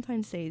know.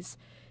 Valentine's Day's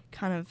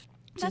kind of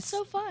That's just,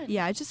 so fun.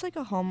 yeah. It's just like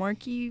a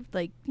hallmarky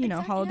like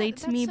Exactly, holiday yeah,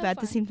 to that's me, so but at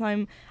the fun. same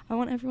time, I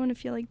want everyone to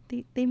feel like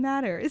they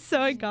matter.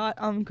 So I got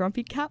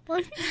Grumpy Cat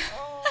ones.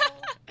 Oh.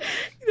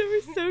 They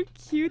were so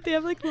cute. They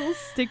have like little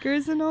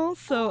stickers and all.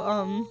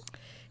 So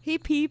hey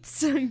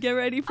peeps, get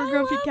ready for I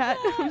Grumpy love Cat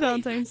that.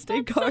 Valentine's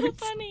Day That's cards.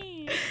 so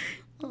funny.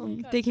 Oh my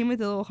They gosh. came with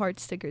the little heart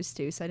stickers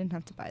too, so I didn't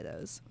have to buy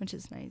those, which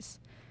is nice.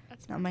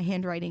 That's Now my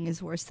handwriting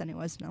is worse than it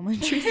was in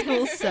elementary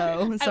school,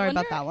 so I sorry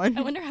about wonder- that one.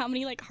 I wonder how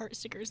many like heart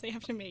stickers they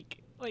have to make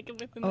like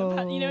within the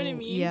you know what I Oh,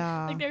 mean?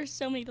 yeah. Like there's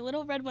so many, the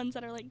little red ones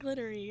that are like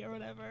glittery or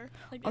whatever.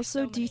 Like, there's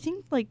Also, so do you many.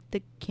 think like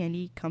the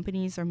candy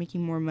companies are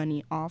making more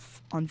money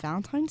off on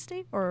Valentine's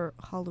Day or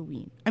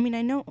Halloween? I mean,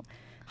 I know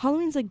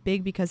Halloween's like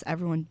big because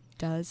everyone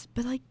does,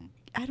 but like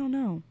I don't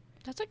know,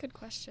 That's a good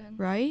question.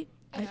 right?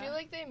 I Yeah. feel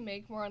like they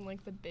make more on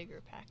like the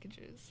bigger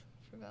packages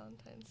for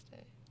Valentine's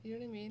Day. You know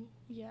what I mean?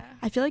 Yeah.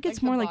 I feel like Like it's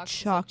the more like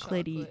boxes of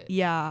chocolatey. chocolate.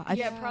 Yeah, I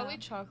yeah, f- probably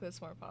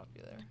chocolate's more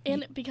popular.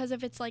 And because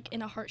if it's like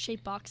in a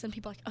heart-shaped box, then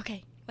people are like,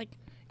 okay, like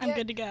I'm Yeah,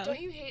 good to go. Don't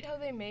you hate how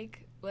they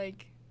make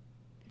like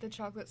the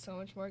chocolate so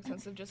much more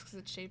expensive just because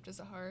it's shaped as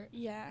a heart?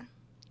 Yeah.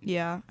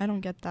 Yeah, I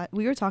don't get that.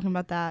 We were talking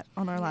about that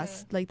on our Yeah.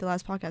 the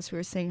last podcast. We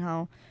were saying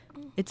how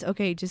it's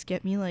okay, just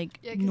get me like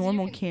Yeah, 'cause you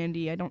normal can-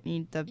 candy. I don't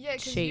need the Yeah,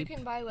 because you shape.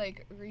 can buy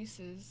like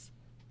Reese's,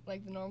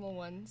 like the normal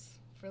ones,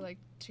 for like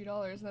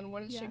 $2, and then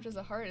when it's Yeah. shaped as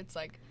a heart, it's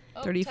like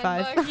oh,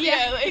 35. $10.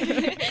 Yeah,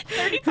 like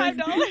 $35?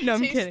 No, I'm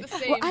Tastes kidding. the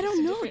same, Well, I just don't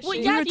a know. different Well,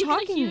 shape. yeah, were if you get a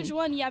talking- huge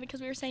one, yeah,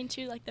 because we were saying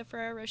too, like the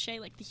Ferrero Rocher,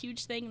 like the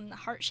huge thing, and the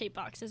heart-shaped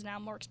box is now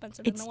more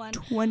expensive than It's the one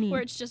 20.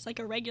 where it's just like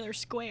a regular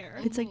square.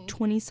 It's like Mhm.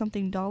 20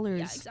 something dollars.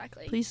 Yeah,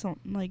 exactly. Please don't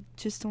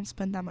just don't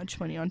spend that much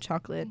money on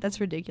chocolate. That's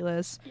Mhm.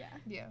 ridiculous. Yeah.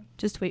 Yeah.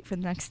 Just wait for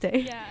the next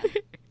day. Yeah.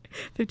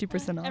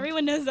 50% off.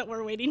 Everyone knows that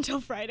we're waiting till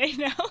Friday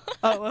now.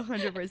 Oh,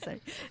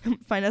 100%.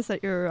 Find us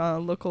at your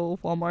local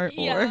Walmart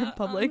Yeah, or on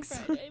Publix.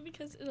 Friday,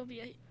 because it'll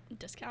be a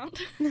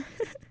discount. Ooh,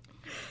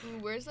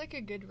 where's like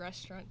a good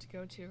restaurant to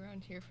go to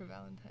around here for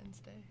Valentine's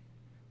Day?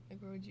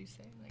 Like, what would you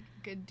say? Like,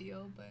 good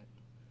deal, but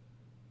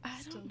I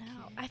Still don't know.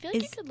 cute. I feel like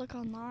Is you could look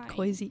online.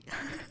 Cozy.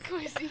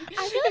 cozy.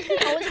 I feel like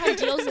they always have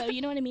deals though.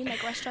 You know what I mean?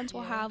 Like restaurants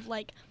will Yeah. have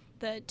like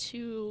the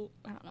two,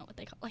 I don't know what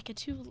they call, like a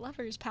two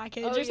lovers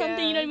package Oh, or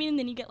something, you know what I yeah. mean? And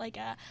then you get like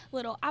a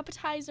little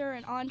appetizer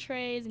and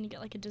entrees, and you get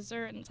like a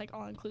dessert, and it's like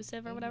all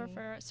inclusive or whatever Mhm.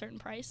 for a certain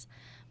price.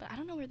 But I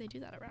don't know where they do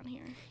that around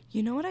here.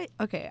 You know what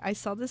I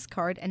saw this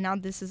card, and now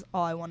this is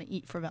all I want to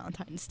eat for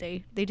Valentine's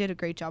Day. They did a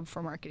great job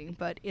for marketing,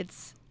 but it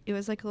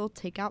was like a little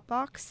takeout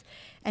box,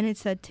 and it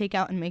said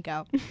takeout and make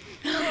out.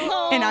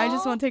 And I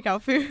just want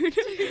takeout food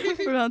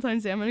for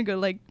Valentine's Day. I'm gonna go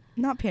like,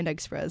 not Panda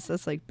Express,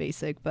 that's like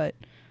basic, but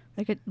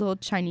like a little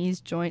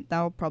Chinese joint that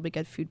I'll probably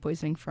get food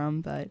poisoning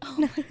from, but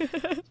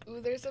Ooh,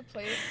 there's a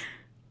place.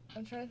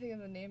 I'm trying to think of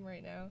the name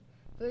right now.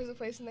 But there's a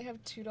place and they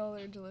have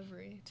 $2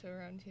 delivery to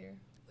around here.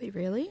 Wait,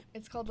 really?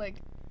 It's called like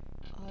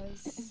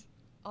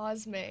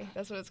Osme.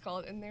 That's what it's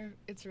called, and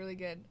it's really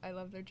good. I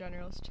love their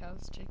General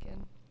Chow's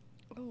chicken.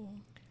 Oh.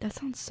 That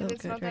sounds so and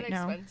it's good not right that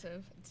now.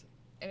 expensive.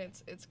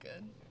 It's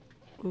good.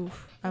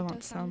 Oof, I That want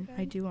does sound some. I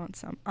good. do want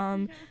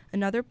some.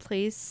 Another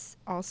place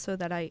also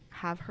that I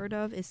have heard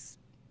of is,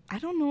 I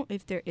don't know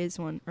if there is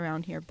one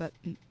around here, but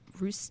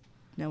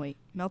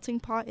Melting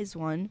Pot is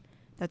one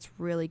that's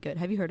really good.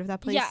 Have you heard of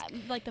that place? Yeah,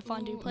 like the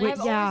fondue Ooh, place.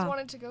 I've yeah. always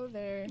wanted to go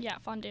there. Yeah,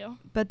 fondue.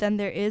 But then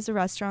there is a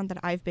restaurant that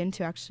I've been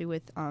to actually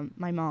with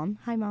my mom.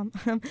 Hi, Mom.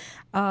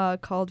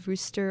 Called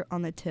Rooster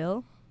on the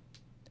Till.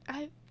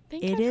 I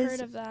think It I've is-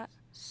 heard of that.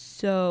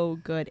 So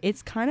good.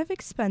 It's kind of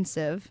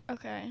expensive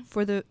Okay.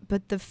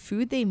 but the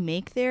food they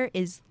make there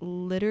is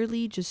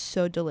literally just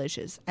so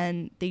delicious,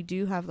 and they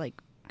do have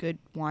like good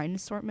wine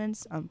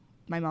assortments.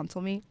 My mom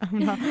told me I'm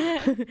not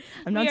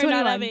I'm not We are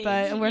not 21, of age,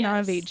 but we're not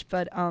of yes. age.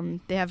 But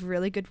they have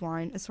really good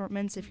wine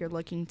assortments if you're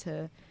looking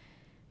to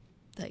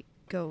like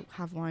go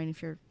have wine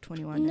if you're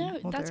 21 No,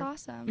 and older. that's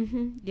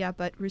awesome. Yeah,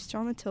 but Rooster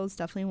on the Till is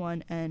definitely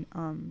one, and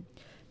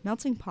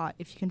Melting Pot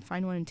if you can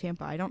find one in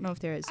Tampa. I don't know if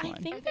there is I one.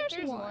 think I think there's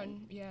there's one.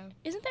 one. Yeah.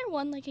 Isn't there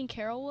one like in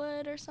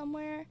Carrollwood or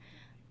somewhere?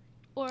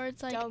 Or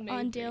it's like Dale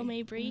on Dale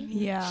Mabry. Mabry.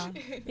 Yeah.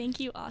 Thank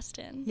you,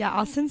 Austin. Yeah,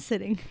 Austin's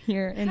sitting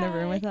here in the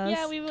room Hi. with us.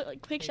 Yeah, we would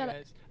like quick Hey shout out.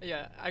 guys.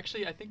 Yeah,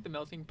 actually, I think the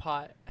Melting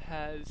Pot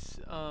has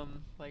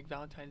like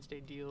Valentine's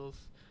Day deals.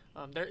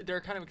 They're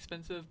kind of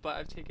expensive, but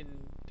I've taken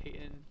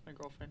Peyton, my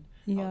girlfriend,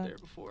 out there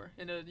before.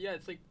 And yeah,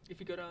 it's like if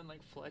you go down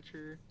like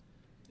Fletcher,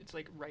 it's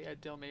like right at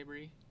Dale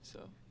Mabry. So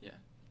yeah.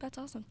 That's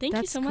awesome. Thank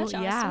you That's so cool. much,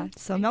 Austin. Yeah,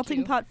 so Thank Melting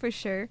you. Pot for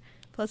sure.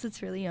 Plus,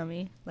 it's really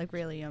yummy, like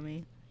really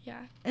yummy,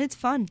 Yeah. and it's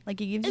fun.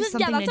 Like it gives you And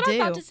something yeah, that's to what do. I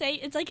was about to say.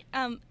 It's like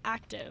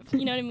active.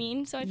 You know what I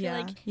mean? So I feel yeah,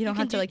 like you don't can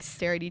have to do- like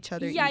stare at each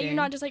other. Yeah, eating. you're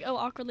not just like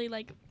awkwardly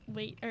like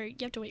wait, or you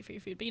have to wait for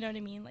your food, but you know what I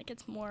mean? Like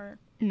it's more.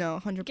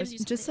 No, gives you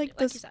 100%. Just something like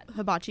to do, like you those said.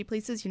 hibachi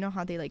places. You know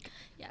how they like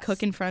Yes.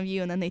 cook in front of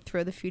you and then they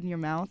throw the food in your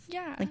mouth.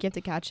 Yeah. Like you have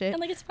to catch it. and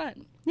like it's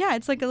fun. Yeah,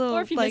 it's like a little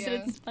Or if you like miss it,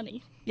 Yeah. it's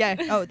funny. yeah.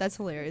 Oh, that's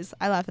hilarious.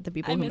 I laugh at the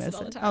people I who miss miss it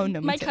all the time. Oh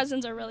no, me My too.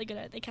 cousins are really good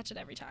at it. They catch it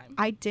every time.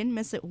 I didn't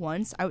miss it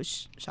once. I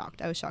was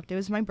shocked. It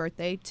was my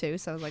birthday too,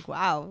 so I was like,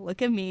 wow,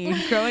 look at me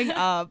growing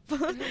up.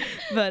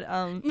 But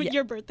yeah.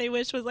 Your birthday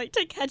wish was like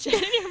to catch it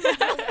in your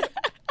mouth.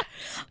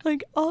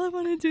 Like all I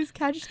want to do is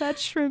catch that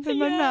shrimp in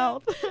my Yeah.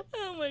 mouth.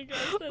 Oh my gosh.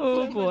 That's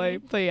Oh so boy, funny.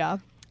 but yeah.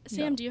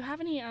 Sam, No. do you have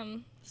any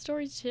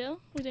stories too?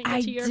 We didn't get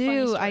I to your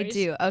funny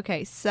do, stories.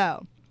 Okay,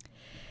 so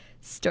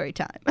story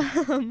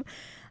time.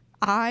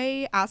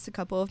 I asked a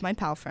couple of my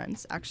pal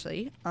friends,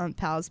 actually,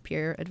 pals,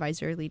 peer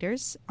advisor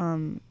leaders,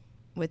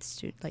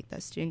 with like the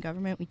student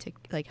government. We take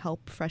like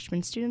help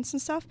freshman students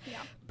and stuff. Yeah.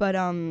 But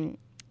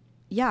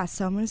yeah.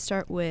 So I'm gonna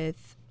start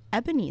with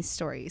Ebony's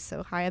story.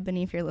 So hi,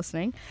 Ebony, if you're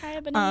listening. Hi,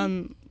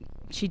 Ebony.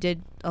 She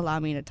did allow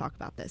me to talk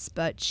about this,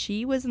 but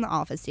she was in the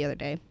office the other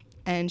day,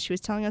 and she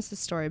was telling us a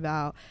story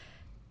about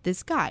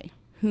this guy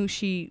who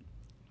she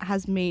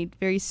has made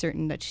very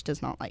certain that she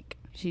does not like.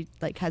 She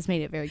like has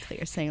made it very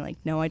clear, saying like,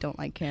 no, I don't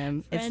like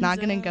him. It's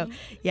not gonna go.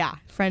 Friend-zoned. Yeah,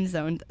 friend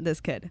zoned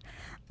this kid,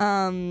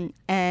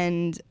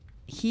 and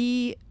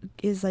he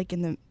is like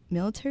in the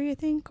military, I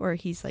think, or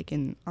he's like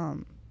in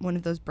one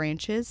of those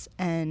branches,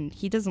 and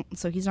he doesn't.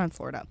 So he's not in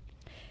Florida.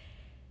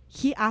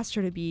 He asked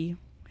her to be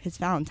his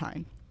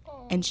Valentine.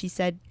 And she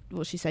said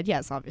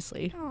yes,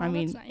 obviously. Aw, I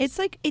mean, that's nice. it's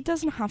like, it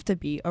doesn't have to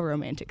be a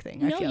romantic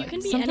thing. I No, feel you like.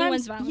 can be Sometimes-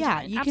 anyone's Valentine.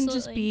 Yeah, you can just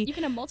Absolutely. be. You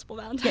can have multiple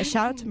Valentines. Yeah,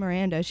 shout out to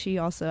Miranda. She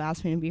also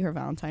asked me to be her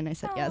Valentine. I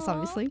said yes, Aw.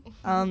 obviously.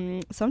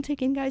 So I'm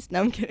taking, guys.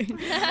 No, I'm kidding.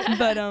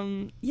 But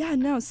yeah,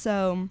 no.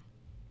 So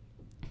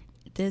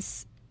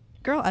this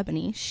girl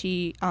Ebony,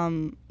 she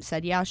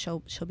said yeah,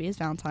 she'll be his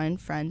Valentine,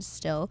 friends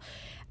still,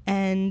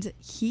 and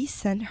he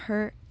sent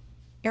her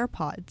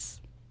AirPods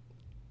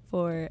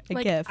for a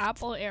like gift.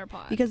 Apple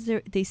AirPods. Because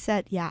they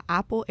said, yeah,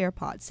 Apple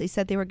AirPods. They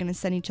said they were going to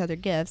send each other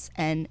gifts,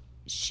 and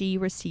she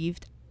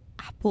received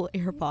Apple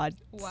AirPods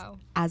Wow.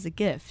 as a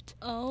gift.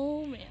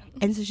 Oh man.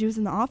 And so she was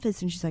in the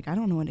office, and she's like, I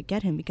don't know what to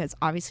get him, because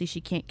obviously she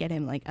can't get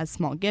him like a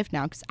small gift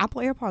now, because Apple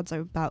AirPods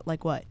are about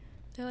like what,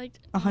 They're like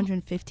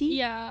 150?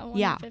 Yeah,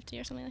 150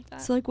 or something like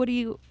that. So like, what are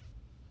you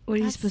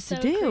That's supposed so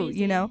to do? crazy.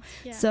 You know?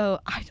 Yeah. So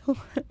I told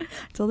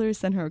her to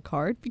send her a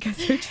card because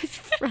they're just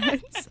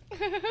friends.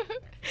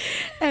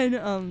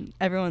 And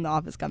everyone in the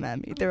office got mad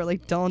at me. They were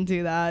like, don't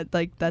do that.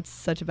 Like, that's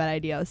such a bad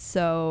idea.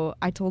 So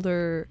I told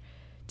her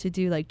to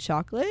do like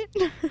chocolate.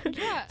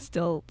 Yeah.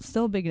 Still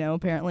a big no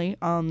apparently.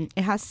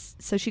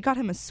 So she got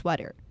him a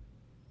sweater.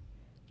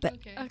 But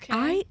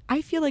Okay.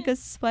 I feel like a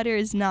sweater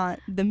is not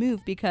the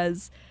move,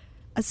 because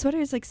a sweater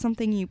is like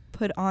something you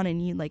put on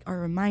and you like are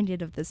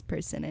reminded of this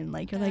person, and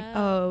like you're like,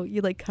 oh,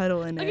 you like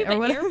cuddle in Okay, it or but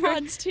whatever.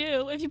 AirPods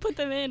too. If you put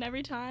them in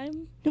every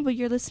time. No, but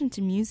you're listening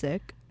to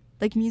music.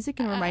 Like music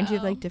can remind you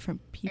of like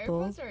different people.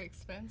 AirPods are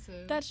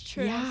expensive. That's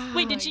true. Yeah.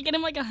 Wait, did she get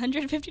him like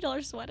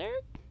 $150 sweater?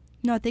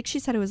 No, I think she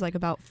said it was like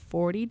about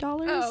 $40.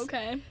 Oh,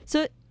 okay.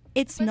 So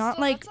it's But not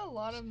still, like that's a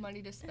lot of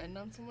money to spend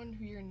on someone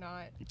who you're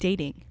not.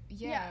 dating.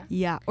 Yeah.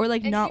 Yeah, or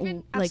like And not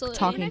even- like Absolutely.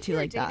 talking Even if to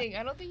you're like dating,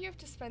 that. I don't think you have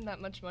to spend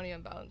that much money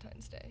on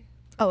Valentine's Day.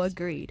 Oh,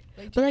 agreed.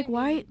 But like,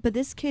 why? But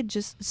this kid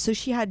just, so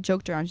she had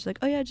joked around. She's like,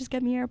 oh yeah, just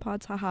get me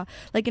AirPods, haha.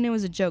 Like, and it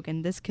was a joke.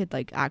 And this kid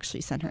like actually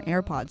sent her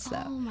AirPods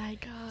Oh though. my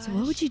god. So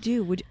what would you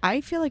do?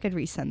 I feel like I'd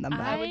resend them I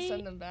back. would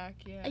send them back.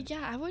 Yeah.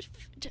 Yeah, I would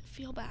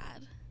feel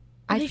bad.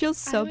 I Like, feel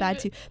so I bad would-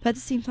 too. But at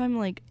the same time,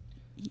 like,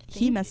 he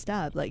Think- messed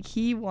up. Like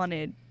he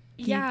wanted.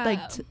 He, Yeah. Like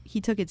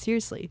he took it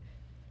seriously.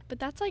 But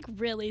that's like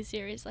really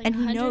serious. Like And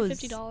he knows-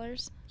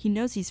 $150. He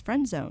knows he's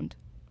friend zoned.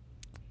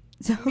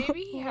 So.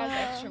 Maybe he has Wow.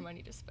 extra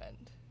money to spend.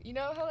 You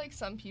know how like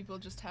some people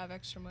just have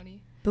extra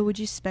money? But would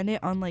you spend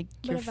it on like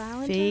But your a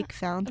fake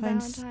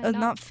Valentine's? Valentine, Not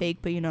not- fake,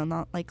 but you know,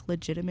 not like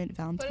legitimate But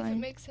Valentine. if it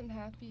makes him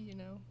happy, you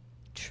know.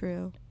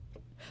 True.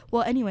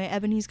 Well, anyway,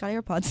 Ebony's got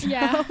AirPods.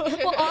 Yeah. now.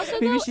 Well, also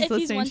Maybe though, she's if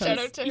he's listening one to Shout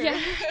us. out to her.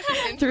 Yeah.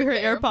 And Through her the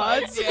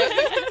AirPods.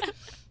 Yeah.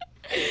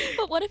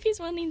 But what if he's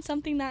wanting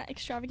something that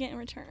extravagant in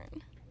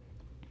return?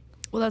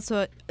 Well, that's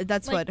what her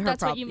That's what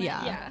problem. you meant.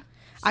 Yeah. Yeah.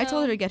 I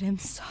told her So, to get him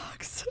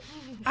socks.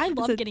 I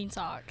love So- getting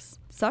socks.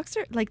 Socks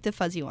are like the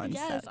fuzzy ones.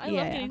 Yes, so- I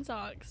yeah. love getting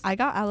socks. I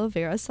got aloe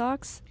vera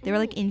socks. They were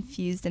like Ooh.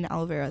 infused in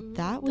aloe vera.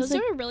 That was Those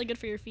like, are really good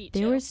for your feet.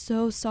 they too. were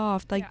so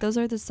soft. Like Yeah. those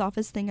are the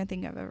softest thing I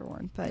think I've ever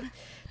worn. But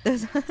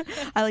those,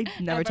 I like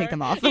never take Ever.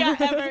 them off. Yeah,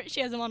 ever.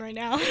 She has them on right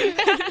now.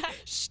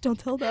 Shh, don't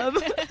tell them.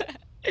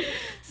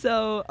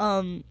 So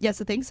yeah,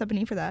 so thanks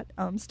Ebony for that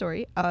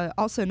story.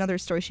 Also another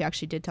story she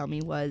actually did tell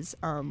me was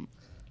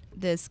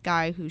this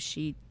guy who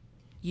she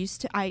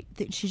used to, I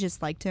think she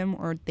just liked him,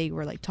 or they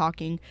were like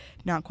talking,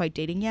 not quite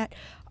dating yet,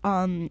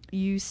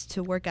 used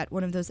to work at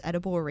one of those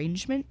edible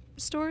arrangement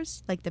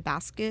stores, like the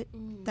basket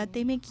that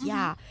they make.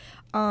 Yeah.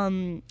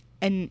 And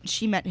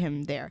she met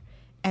him there,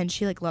 and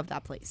she like loved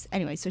that place.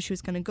 Anyway, so she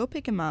was gonna go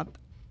pick him up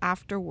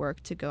after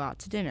work to go out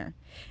to dinner.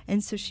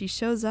 And so she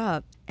shows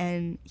up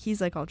and he's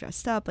like all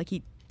dressed up, like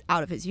he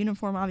out of his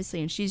uniform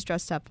obviously, and she's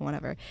dressed up and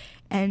whatever.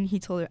 And he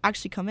told her,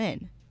 actually come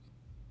in,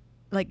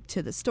 like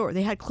to the store.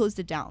 They had closed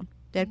it down.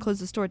 They had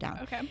closed the store down.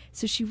 Okay.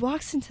 So she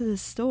walks into the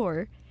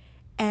store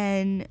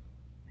and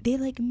they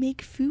like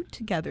make food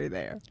together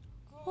there.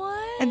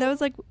 What? And that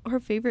was like her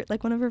favorite,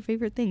 like one of her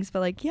favorite things.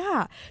 But like,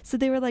 yeah. So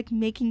they were like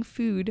making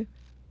food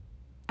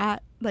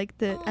at like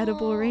the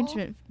edible Aw.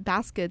 arrangement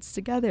baskets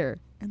together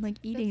and like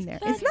eating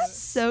That's there. Isn't that cute.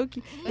 so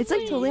cute? It's That's like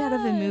really totally out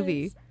of a movie.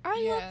 Yes. I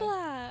Yeah. love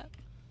that.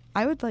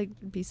 I would like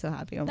be so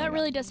happy. Oh my That God.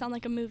 really does sound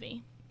like a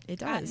movie. It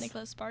God, does.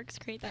 Nicholas Sparks,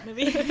 create that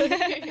movie.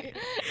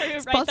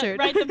 Sponsored.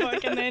 Write the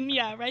book and then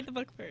write the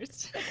book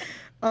first.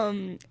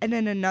 And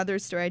then another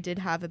story I did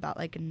have about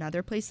like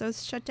another place that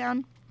was shut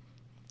down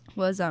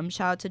was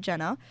shout out to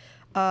Jenna,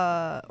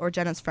 or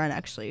Jenna's friend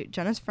actually.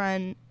 Jenna's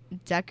friend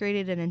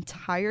decorated an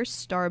entire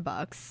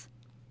Starbucks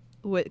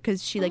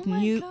because she like Oh my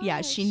knew,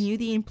 yeah, she gosh. knew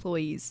the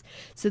employees,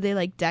 so they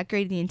like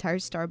decorated the entire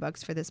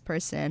Starbucks for this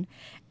person,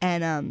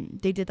 and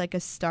they did like a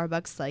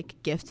Starbucks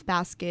like gift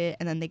basket,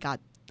 and then they got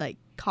like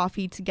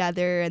coffee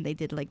together, and they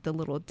did like the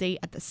little date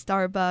at the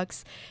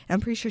Starbucks. And I'm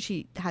pretty sure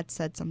she had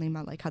said something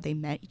about like how they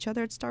met each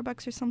other at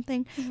Starbucks or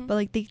something, but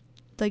like they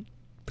like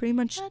pretty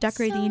much That's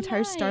decorated the so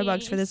entire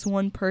Starbucks for this nice.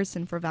 one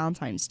person for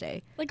Valentine's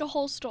Day, Like a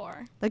whole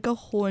store. like a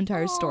whole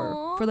entire store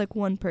Aw. for like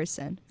one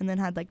person, and then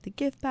had like the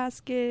gift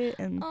basket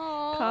and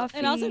Aww.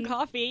 And also Coffee.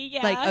 coffee,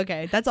 yeah. like,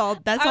 okay, that's all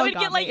I all would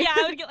got get like me.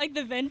 I would get like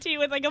the venti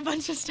with like a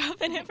bunch of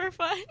stuff in it for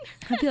fun.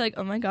 I'd be like,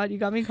 oh my God, you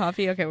got me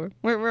coffee. Okay,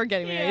 we're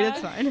getting married.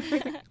 It's Yeah.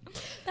 fine.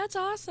 That's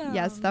awesome.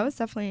 Yes, that was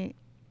definitely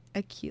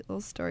a cute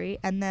little story.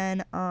 And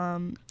then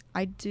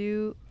I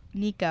do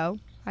Nico.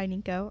 Hi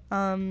Nico.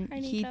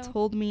 He Nico.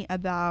 told me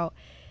about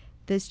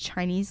this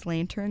Chinese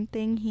lantern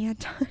thing he had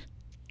done.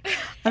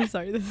 I'm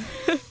sorry,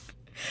 this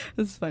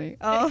is funny.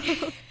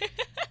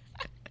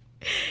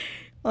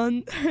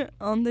 On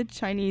the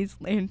Chinese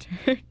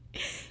lantern,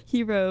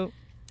 he wrote,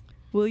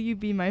 "Will you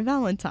be my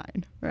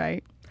Valentine?"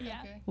 Right? Yeah.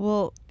 Okay.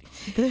 Well,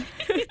 the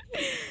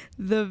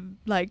the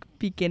like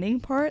beginning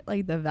part,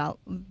 like the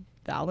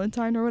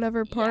Valentine or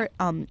whatever part,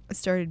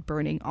 started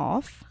burning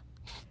off.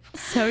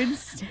 So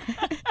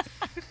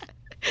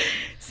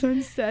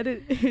instead,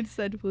 it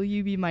said, "Will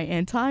you be my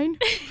Antine?"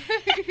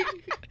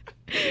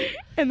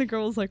 And the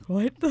girl was like,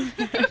 "What the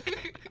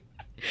heck?"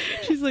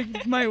 She's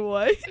like, "My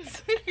what?"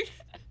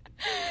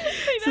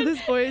 So this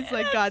boy is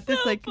like got this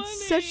so like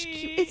such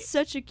cute, it's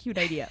such a cute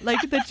idea. Like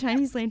the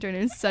Chinese lantern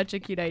is such a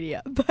cute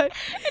idea, but And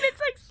it's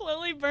like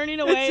slowly burning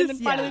away, and then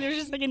just- finally yeah. there's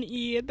just like an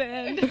E at the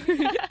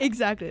end.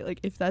 Exactly. Like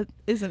if that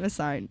isn't a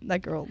sign,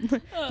 that girl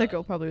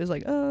probably was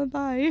like,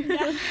 bye.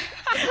 Yeah.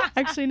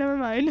 Actually, never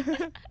mind.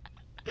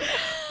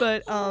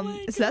 But Oh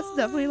my so that's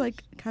definitely gosh.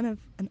 like kind of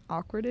an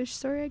awkwardish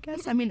story, I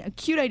guess. I mean, a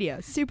cute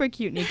idea, super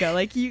cute, Nico.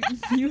 Like you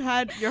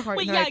had your heart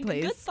Wait, in the yeah, right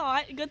place.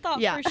 good thought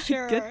Yeah, for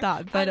sure. good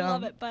thought, but, I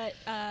love it, but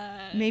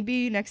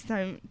Maybe next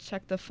time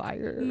check the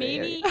fire.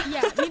 maybe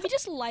area. maybe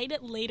just light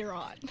it later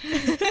on.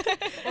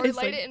 Or It's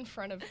light like- it in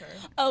front of her.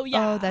 Oh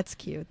yeah. Oh, that's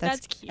cute.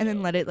 That's And then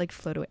cute. let it like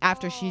float away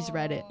after she's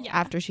read it. Yeah.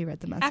 After she read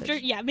the message.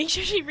 after make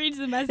sure she reads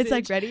the message. It's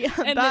like ready.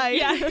 And Bye.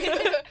 then,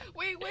 yeah.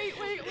 Wait.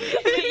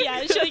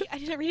 Yeah, she's like, I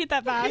didn't read it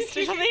that fast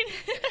or something.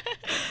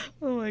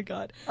 Oh my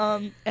god.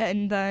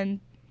 And then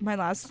my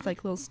last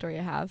like little story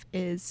I have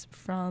is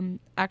from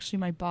actually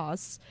my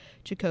boss,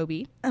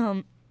 Jacoby.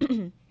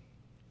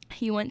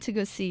 He went to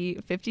go see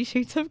 50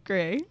 Shades of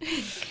Grey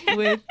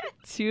with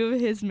two of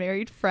his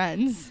married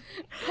friends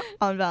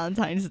on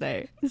Valentine's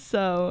Day.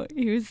 So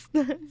he was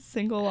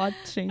single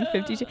watching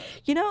 50 Shades.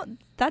 You know,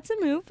 that's a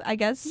move, I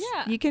guess.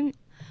 Yeah. You can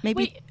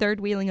maybe Wait. third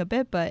wheeling a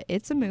bit, but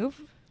it's a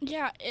move.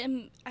 Yeah,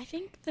 I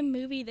think the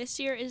movie this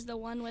year is the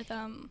one with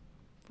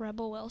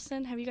Rebel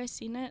Wilson. Have you guys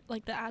seen it?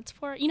 Like the ads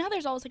for it? You know how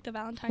there's always like the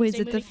Valentine's Wait, is Day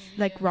it movie? the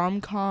like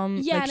rom-com?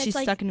 Yeah, like and she's it's,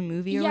 like- stuck in a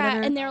movie or yeah,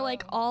 whatever? and they're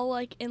like all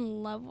like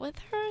in love with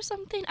her or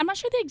something. I'm not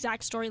sure the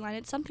exact storyline.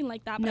 It's something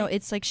like that. But No,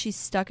 it's like she's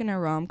stuck in a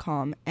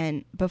rom-com,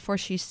 and before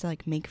she used to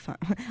like make fun.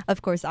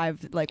 Of course,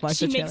 I've like watched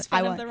she the trailer. makes fun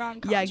I of want- the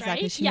rom-coms, Yeah,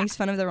 exactly. right? She makes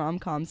fun of the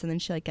rom-coms, and then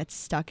she like gets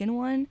stuck in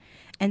one,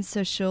 and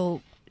so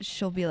she'll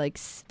be like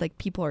like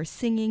people are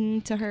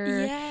singing to her,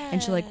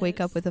 and she'll like wake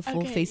up with a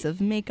full Okay. face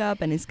of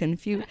makeup and is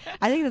confused.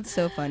 I think that's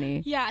so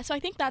funny. Yeah, so I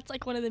think that's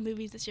like one of the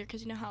movies this year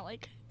because you know how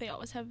like they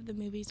always have the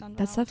movies on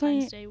That's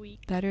Valentine's definitely Day week.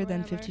 Better or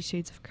than whatever. 50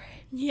 Shades of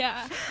Grey.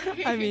 Yeah,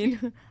 I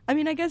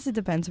mean, I guess it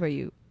depends where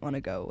you want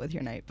to go with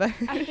your night, but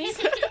I think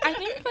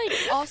like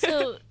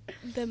also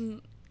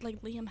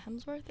like Liam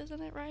Hemsworth,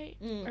 isn't it right?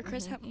 Or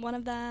Chris, one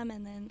of them,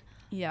 and then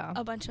yeah,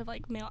 a bunch of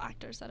like male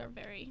actors that are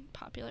very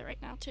popular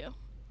right now too.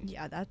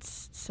 yeah.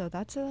 That's a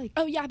like.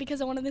 Oh yeah,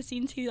 because in one of the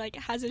scenes he like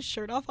has his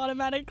shirt off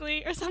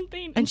automatically or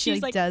something, And she,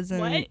 she's like, like, doesn't-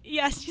 What?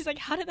 Yeah, she's like,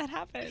 how did that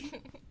happen?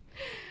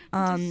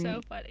 Just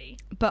so funny.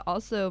 But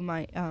also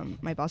my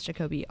my boss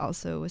Jacoby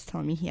also was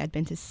telling me he had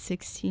been to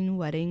 16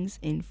 weddings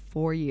in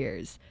 4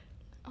 years.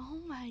 Oh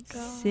my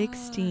god.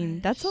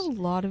 16. That's a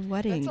lot of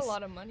weddings. That's a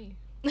lot of money.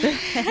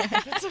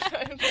 That's a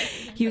lot of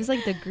money. He was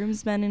like the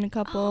groomsman in a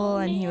couple, Oh,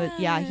 and he was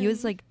man.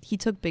 like he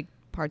took big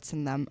parts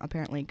in them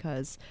apparently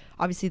because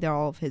obviously they're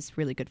all of his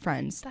really good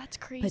friends. That's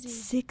crazy. But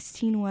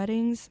 16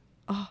 weddings.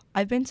 Oh,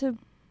 I've been to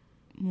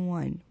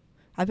one.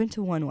 I've been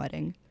to one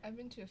wedding. I've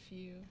been to a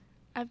few.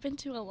 I've been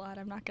to a lot,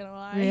 I'm not gonna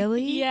lie.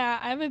 Really? Yeah,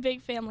 I have a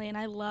big family and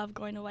I love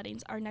going to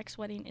weddings. Our next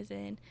wedding is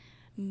in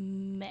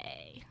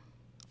May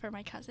for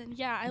my cousin.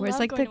 Yeah, I Where's love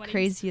like going the to weddings.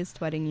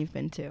 craziest wedding you've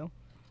been to?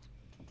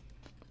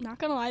 Not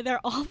gonna lie, they're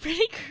all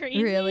pretty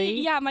crazy.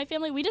 Really? Yeah, my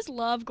family, we just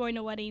love going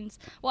to weddings.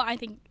 Well, I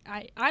think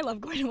I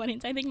love going to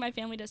weddings. I think my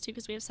family does too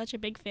because we have such a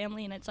big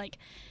family and it's like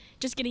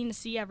just getting to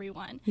see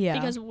everyone. Yeah.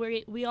 Because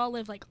we all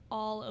live like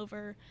all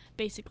over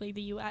basically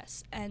the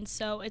U.S. And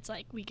so it's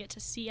like we get to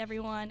see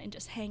everyone and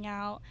just hang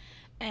out.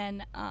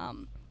 And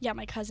yeah,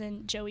 my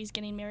cousin Joey's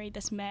getting married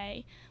this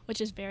May, which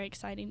is very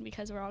exciting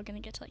because we're all gonna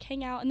get to like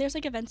hang out. And there's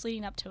like events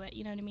leading up to it.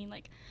 You know what I mean?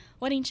 Like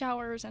wedding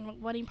showers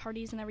and wedding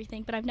parties and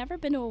everything. But I've never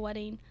been to a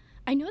wedding.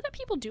 I know that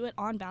people do it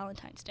on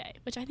Valentine's Day,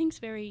 which I think is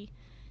very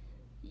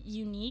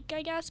unique,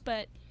 I guess,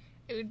 but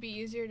It would be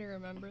easier to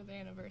remember the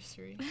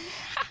anniversary.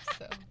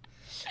 So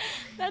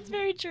that's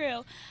very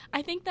true.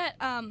 I think that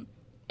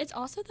it's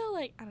also though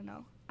like I don't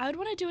know. I would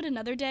want to do it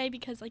another day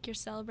because like you're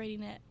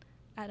celebrating it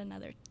at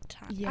another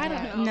time. I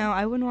don't know. No,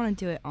 I wouldn't want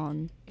to do it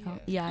on.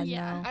 Yeah.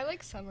 Yeah. No. I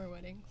like summer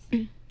weddings.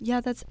 Yeah,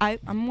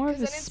 I'm more of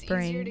Because a then it's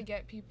spring. easier to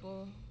get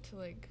people to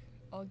like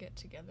all get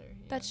together. you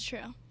That's know?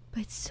 true.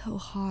 But it's so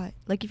hot.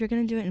 Like if you're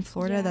gonna do it in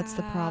Florida, that's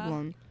the Yeah.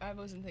 problem. I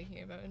wasn't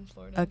thinking about in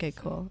Florida. Okay,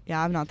 so- cool.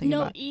 Yeah, I'm not thinking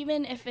No, about.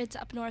 even if it's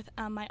up north,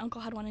 my uncle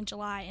had one in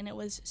July and it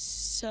was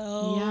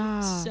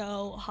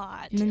so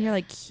hot. And then you're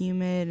like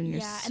humid and you're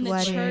Yeah, and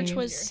sweating. the church Your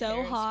was so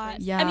hair is hot.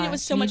 crazy. Yeah, I mean, it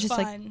was so and you much just,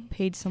 fun. like,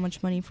 paid so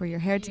much money for your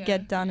hair to Yeah.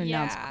 get done, and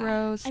now it's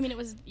gross. I mean, it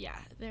was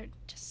they're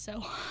just so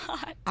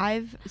hot.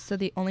 So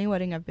the only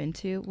wedding I've been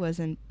to was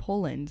in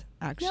Poland,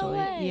 actually.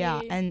 Yeah,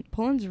 way. and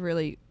Poland's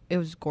it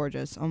was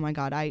gorgeous. Oh my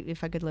god,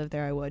 if I could live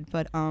there, I would.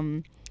 But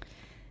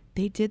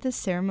they did the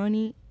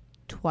ceremony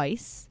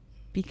twice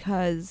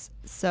because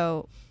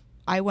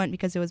I went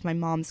because it was my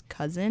mom's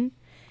cousin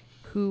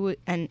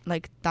and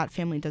like that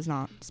family does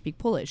not speak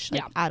Polish like,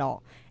 Yeah. at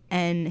all,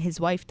 and his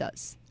wife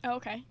does. Oh,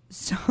 okay.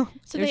 So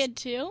So there's they had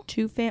two?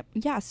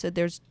 so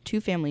there's two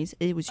families.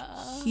 It was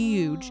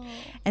huge. Oh.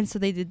 And so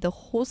they did the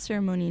whole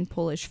ceremony in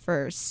Polish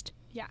first.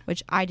 Yeah.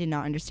 Which I did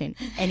not understand.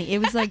 And it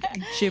was like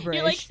gibberish.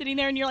 You're like sitting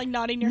there and you're like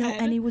nodding your no,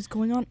 head. and it was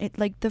going on. It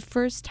like the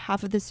first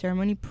half of the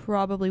ceremony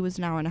probably was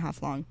an hour and a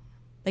half long.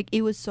 Like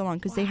it was so long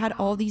because they had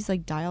all Wow. these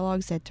like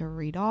dialogues they had to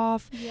read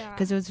off Yeah.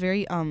 because it was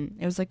very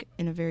it was like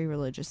in a very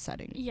religious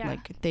setting. Yeah.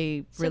 Like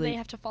they So really they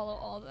have to follow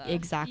all the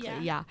exactly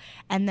yeah.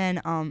 And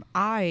then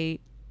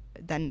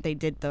then they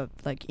did the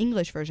like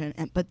English version,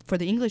 but for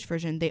the English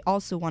version they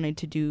also wanted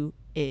to do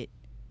it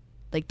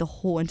like the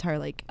whole entire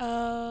like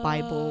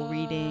Bible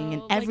reading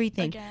and like,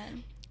 everything.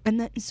 again. And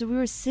then so we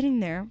were sitting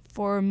there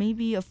for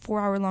maybe a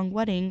 4-hour long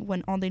wedding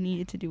when all they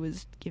needed to do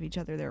was give each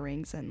other their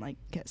rings and like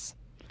kiss.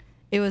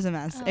 It was a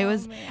mess. It Oh,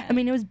 was man. I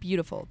mean it was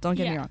beautiful, don't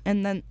get me Yeah. wrong.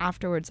 And then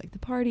afterwards like the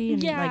party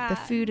and like the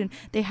Yeah. food, and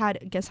they had,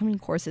 guess how many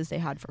courses they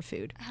had for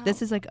food. This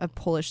How- is like a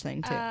Polish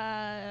thing too.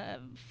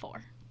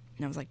 4.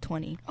 And I was like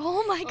 20.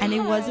 Oh my god. And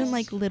it wasn't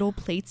like little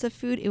plates of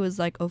food. It was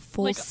like a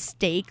full Like-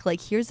 steak.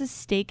 Like here's a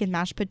steak and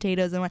mashed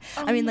potatoes and Oh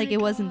I mean like my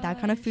it wasn't that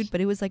kind of food, gosh.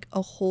 but it was like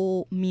a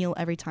whole meal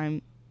every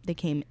time they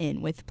came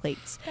in with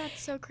plates.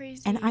 That's so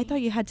crazy. And I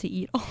thought you had to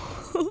eat all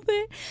of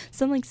it.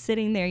 So I'm like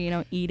sitting there,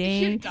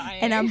 eating. You're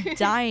dying. And I'm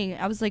dying.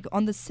 I was like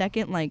on the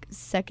second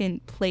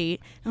plate.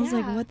 And I was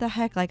like, Yeah. what the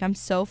heck? Like I'm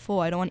so full.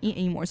 I don't want to eat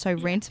anymore. So I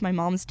ran to my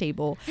mom's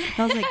table. And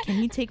I was like,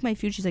 can you take my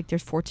food? She's like,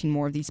 there's 14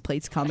 more of these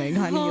plates coming,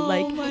 honey. Oh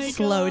like my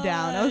slow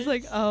down. I was gosh.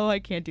 like, oh, I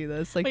can't do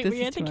this. Like Wait, this were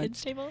you is at the too much.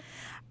 kids' table?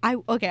 I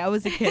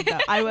was a kid though.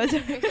 I was.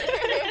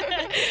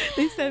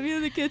 They sent me to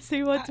the kids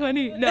table at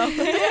 20.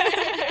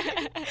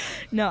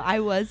 No, I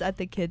was at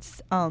the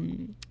kids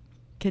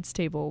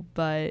table,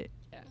 but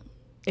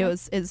it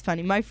was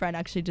funny. My friend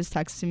actually just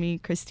texted me,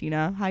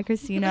 Christina. Hi,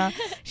 Christina.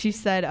 She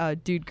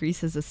said, "Dude,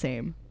 Greece is the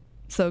same."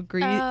 So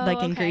Greece, Oh, like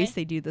in okay. Greece,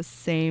 they do the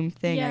same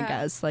thing. I Yeah.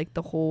 guess like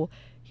the whole.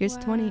 Here's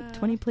Wow.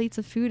 20 plates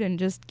of food and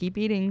just keep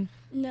eating.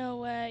 No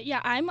way. Yeah,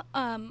 I'm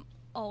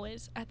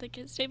always at the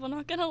kids' table,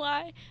 not gonna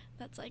lie.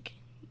 That's like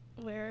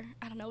where,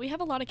 I don't know, we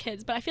have a lot of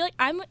kids, but I feel like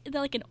I'm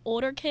like an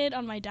older kid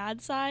on my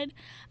dad's side.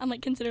 I'm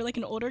like considered like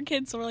an older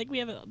kid, so we're like we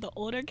have the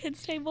older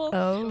kids table.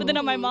 Oh. But then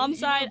on my mom's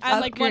side,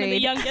 I'm like one of the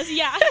Upgrade. youngest.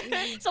 Yeah.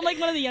 So I'm like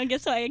one of the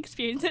youngest, so I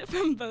experience it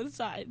from both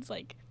sides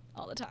like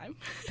all the time.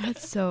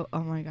 That's so.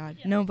 Oh my god.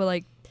 Yeah. No, but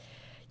like,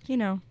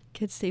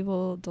 kids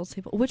table, adults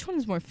table. Which one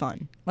is more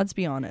fun? Let's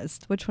be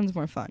honest. Which one's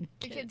more fun?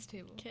 The kids'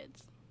 table.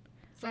 Kids.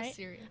 It's less right?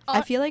 serious.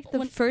 I feel like the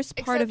when- first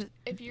part Except of.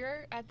 if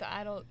you're at the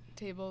adult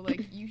table,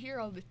 like you hear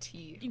all the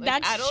tea. Like,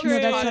 That's adults true. No,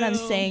 that's what I'm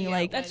talk saying, at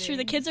like- That's true.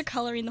 The kids are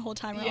coloring the whole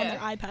time or on their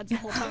Yeah. iPads the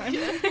whole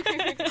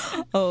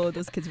time. Oh,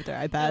 those kids with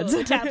their iPads.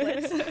 the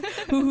tablets.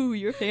 Ooh,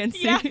 you're fancy.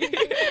 Yeah.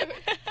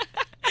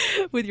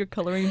 With your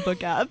coloring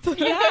book app.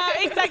 Yeah,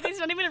 exactly. It's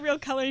not even a real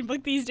coloring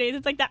book these days.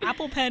 It's like the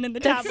Apple Pen and the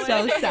That's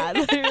tablet. so sad.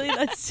 Literally,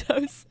 that's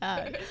so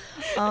sad.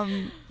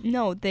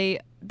 No, the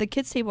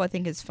kids table I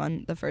think is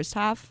fun the first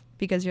half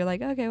because you're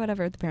like, okay,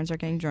 whatever. The parents are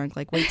getting drunk.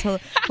 Like wait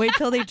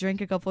till they drink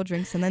a couple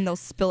drinks and then they'll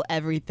spill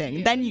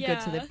everything. Then you go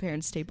to the Yeah.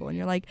 parents table and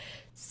you're like,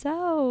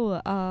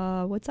 so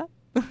what's up?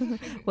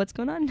 What's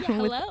going on?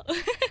 Yeah, with-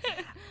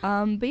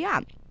 hello. But yeah.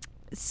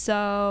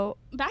 So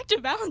Back to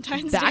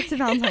Valentine's Day. back to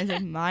Valentine's Day.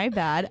 My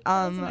bad.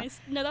 That was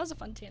nice. No, that was a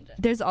fun tangent.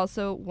 There's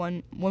also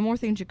one more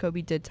thing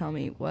Jacoby did tell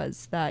me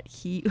was that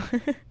he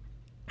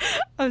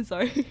I'm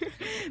sorry.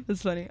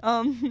 That's funny.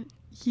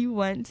 He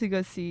went to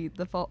go see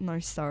The Fault in Our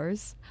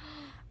Stars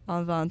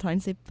on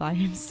Valentine's Day by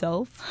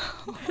himself.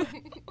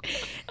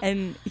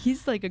 And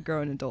he's like a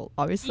grown adult,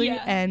 obviously.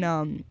 Yeah.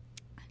 And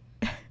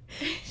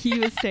he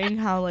was saying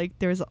how like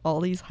there's all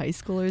these high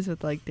schoolers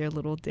with like their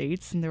little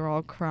dates and they were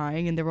all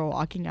crying and they were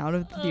walking out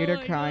of the theater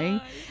Oh my crying.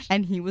 gosh.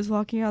 And he was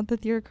walking out the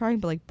theater crying,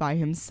 but like by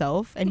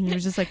himself. And he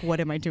was just like,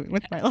 what am I doing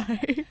with my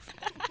life?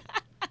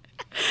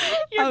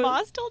 Your Oh,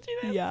 boss told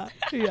you that?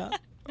 Yeah.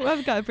 Well,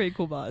 I've got a pretty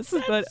cool boss.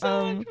 That's but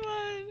so much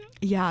fun.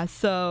 yeah,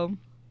 so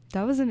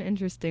that was an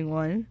interesting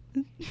one.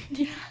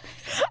 Yeah.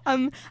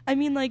 I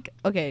mean like,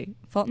 okay,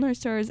 Fault in Our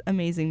Stars,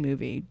 amazing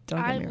movie. Don't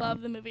get I me love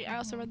wrong. the movie. I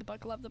also read the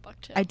book. Love the book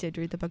too. I did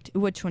read the book too.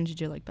 Which one did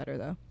you like better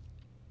though?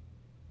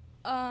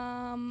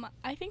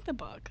 I think the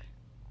book,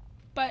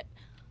 but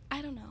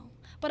I don't know.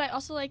 But I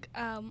also like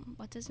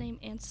what's his name?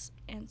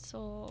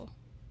 Ansel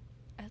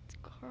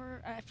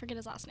Elgort. I forget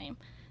his last name.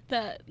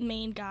 The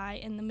main guy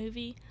in the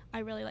movie. I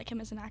really like him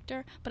as an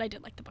actor, but I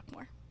did like the book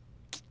more.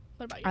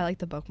 What about you? I like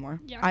the book more.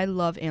 Yeah. I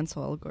love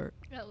Ansel Elgort.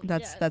 Oh,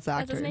 that's yeah. the That's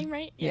actor. his name,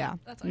 right? Yeah,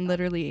 That's what I thought.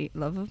 literally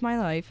love of my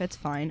life. It's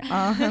fine.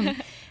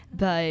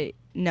 But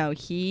no,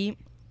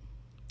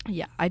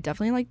 I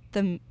definitely like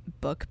the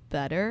book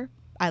better.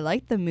 I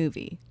like the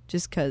movie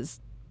just because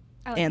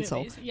I like Ansel,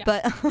 movies, yeah.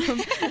 but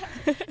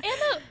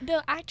and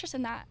the actress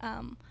in that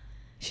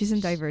she's in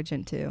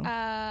Divergent too.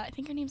 I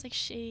think her name's like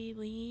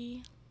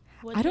Shaylee.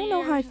 I don't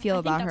know how I feel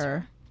think about that's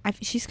her.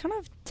 She's kind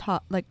of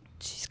tough. Like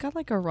she's got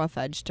like a rough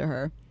edge to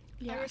her.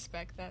 Yeah. I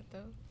respect that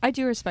though. I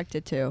do respect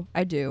it too.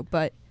 I do,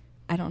 but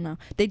I don't know.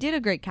 They did a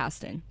great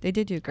casting. They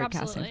did do a great casting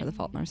for Absolutely. The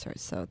Fault in Our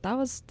Stars, so that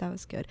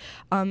was good.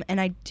 And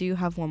I do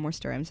have one more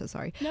story. I'm so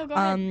sorry. No, go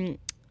ahead.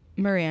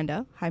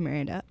 Miranda. Hi,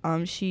 Miranda.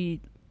 She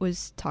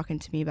was talking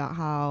to me about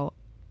how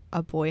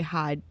a boy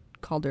had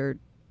called her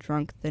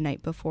drunk the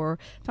night before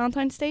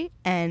Valentine's Day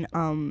and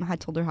had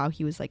told her how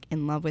he was like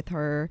in love with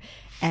her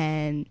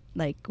and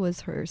like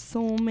was her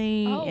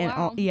soulmate and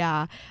all.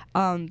 Yeah.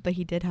 But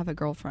he did have a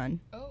girlfriend.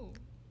 Oh.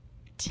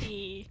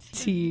 Tea.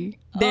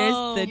 There's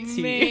Oh, the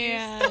tea.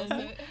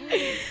 man.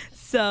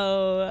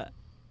 So,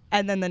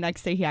 and then the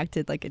next day he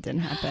acted like it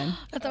didn't happen.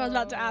 That's what I was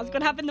about to ask.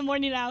 What happened the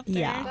morning after?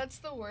 Yeah. That's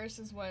the worst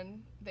is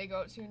when they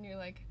go up to you and you're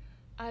like,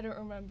 I don't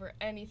remember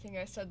anything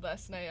I said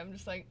last night. I'm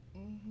just like,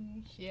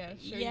 yeah, sure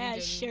you Yeah,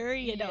 didn't. sure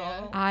you Yeah.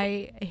 don't.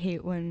 I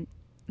hate when,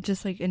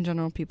 just like in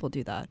general, people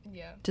do that.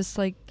 Yeah. Just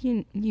like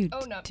you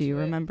Own up do to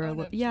it. remember. Own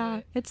up to Yeah,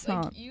 it. it's like,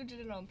 not. You did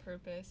it on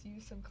purpose.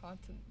 You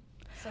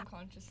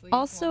subconsciously.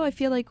 Also, I wanted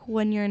feel to. like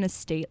when you're in a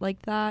state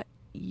like that,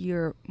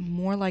 you're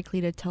more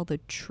likely to tell the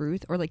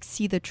truth or like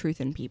see the truth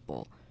in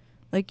people.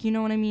 Like, you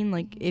know what I mean?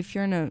 Like if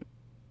you're in a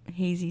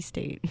hazy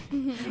state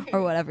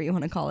or whatever you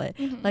want to call it,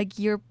 like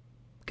you're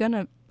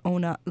gonna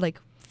own up, like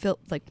feel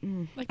like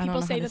Like I don't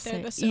people know say how to that they're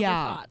say the it. sober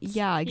Yeah, thoughts.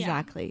 yeah,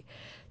 exactly.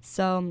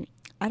 So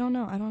I don't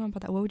know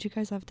about that. What would you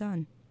guys have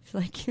done? I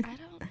feel like I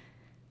don't.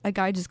 a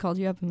guy just called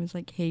you up and was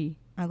like, "Hey,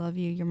 I love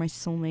you. You're my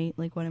soulmate.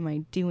 Like, what am I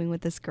doing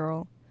with this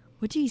girl?"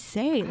 What do you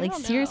say? Like,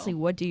 don't seriously, know.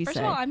 what do you First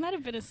say? of all, I might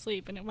have been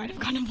asleep and it might have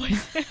gone to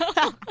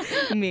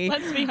voicemail. Me.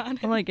 Let's be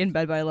honest. I'm like in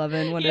bed by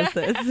 11. What is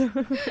this?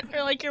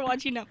 Or like you're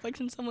watching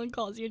Netflix and someone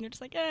calls you and you're just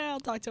like, I'll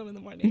talk to him in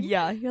the morning.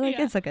 Yeah, you're like,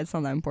 Yeah. it's okay. It's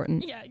not that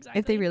important. Yeah, exactly.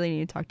 If they really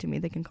need to talk to me,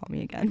 they can call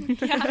me again.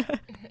 Yeah.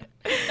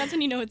 That's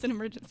when you know it's an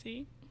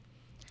emergency.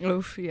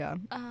 Oof, yeah.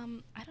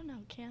 I don't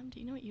know. Cam,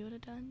 do you know what you would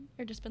have done?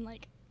 Or just been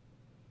like,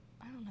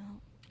 I don't know.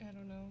 I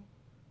don't know.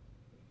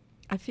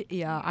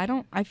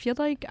 I feel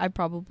like I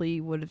probably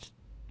would have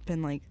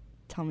been like,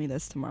 tell me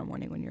this tomorrow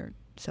morning when you're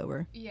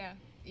sober. Yeah,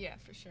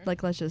 for sure.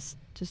 Like, let's just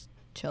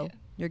chill. Yeah.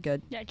 You're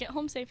good. Yeah, get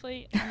home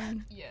safely.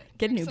 And yeah.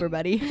 Get an Drink Uber,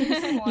 buddy. drink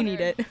some You need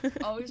water.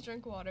 it. Always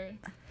drink water.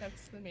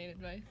 That's the main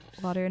advice.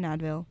 Water and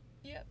Advil.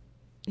 Yep.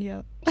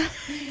 Yep.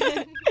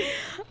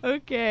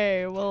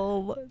 Okay,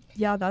 well,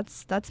 yeah,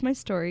 that's my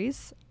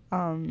stories.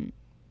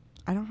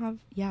 I don't have.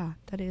 Yeah,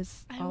 that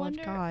is I all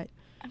wonder- I've got.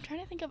 I'm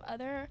trying to think of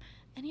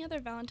any other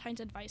Valentine's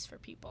advice for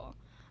people.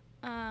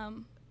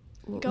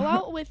 Go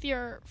out with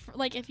your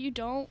if you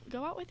don't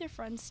go out with your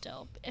friends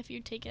still, if you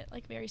take it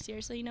like very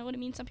seriously, you know what I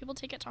mean. Some people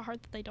take it to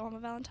heart that they don't have a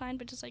Valentine,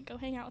 but just like go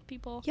hang out with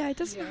people. Yeah, it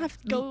doesn't Yeah. have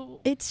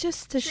Go. It's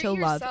just to Treat show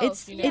love. yourself,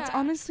 It's you know? it's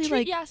honestly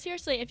like yeah,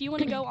 seriously. If you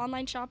want to go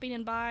online shopping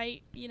and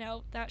buy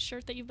that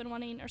shirt that you've been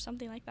wanting or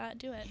something like that,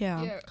 do it.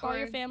 yeah. Call or,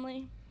 your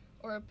family.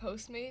 Or a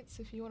Postmates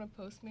if you want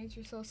to Postmates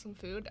yourself some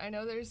food. I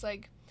know there's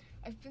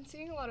I've been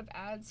seeing a lot of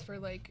ads for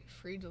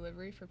free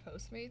delivery for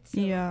Postmates.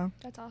 So Yeah.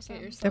 That's awesome.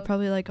 Get yourself. They're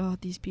probably like, oh,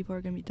 these people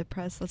are gonna be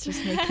depressed. Let's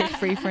just make it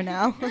free for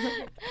now.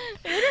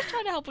 They're just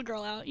trying to help a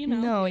girl out, you know.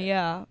 No,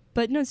 yeah,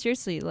 but no,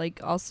 seriously. Like,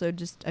 also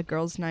just a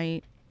girls'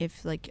 night.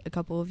 If like a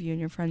couple of you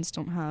and your friends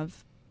don't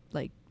have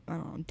like I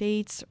don't know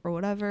dates or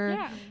whatever,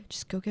 Yeah.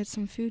 just go get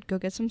some food. Go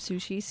get some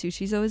sushi.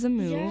 Sushi's always a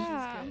move.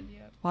 Yeah. It's good, yeah.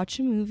 Watch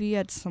a movie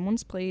at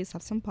someone's place.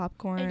 Have some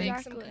popcorn. Bake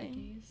Exactly. some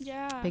cookies.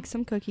 Yeah. Bake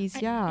some cookies. I-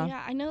 Yeah.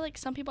 Yeah, I know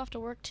some people have to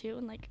work too,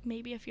 and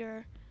maybe if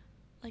you're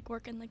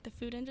working the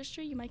food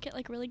industry, you might get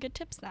really good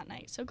tips that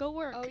night. So go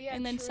work Oh, yeah,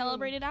 and then true.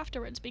 celebrate it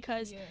afterwards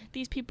because Yeah.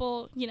 these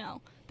people,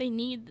 they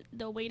need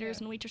the waiters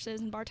Yeah. and waitresses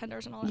and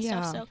bartenders and all that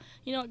Yeah. stuff.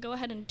 So, go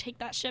ahead and take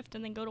that shift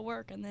and then go to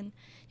work and then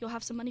you'll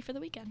have some money for the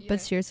weekend. Yeah.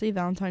 But seriously,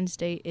 Valentine's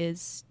Day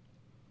is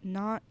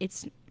not.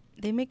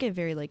 They make it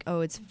very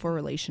it's for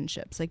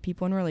relationships. Like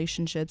people in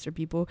relationships or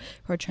people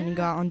who are trying to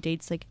go out on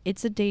dates. Like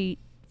it's a date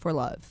for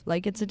love.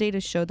 Like it's a day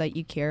to show that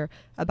you care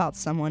about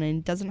someone, and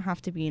it doesn't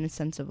have to be in a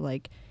sense of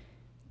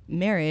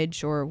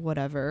marriage or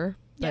whatever.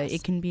 But Yes.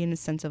 it can be in a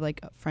sense of Yeah,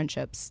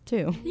 friendships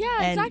too.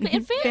 And exactly.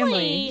 And family.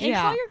 family, And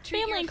yeah. call your Treat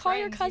family your and call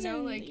your friends,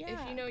 cousin. If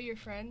yeah. you know your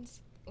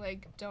friends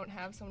don't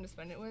have someone to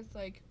spend it with,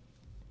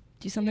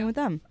 Do something Yeah. with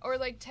them. or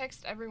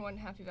text everyone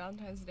Happy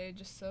Valentine's Day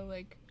just so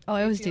Oh, I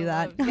they always do feel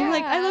that. loved. I'm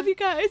like, I Yeah. love you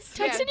guys.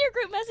 Text Yeah. in your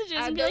group messages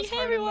Add and be like, those hey,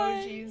 heart everyone.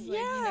 emojis,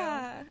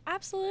 Yeah,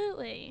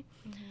 absolutely.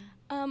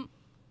 Mhm.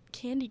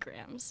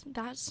 Candygrams.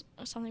 That's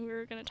something we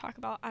were going to talk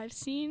about. I've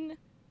seen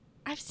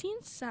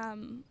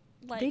some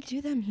They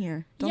do them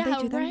here. Don't yeah,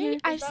 they do them right? here?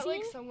 I've Is that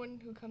seen someone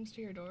who comes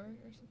to your door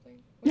or something?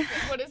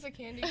 What is a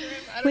candy gram?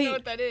 I don't Wait. know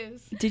what that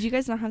is. Did you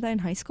guys not have that in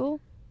high school?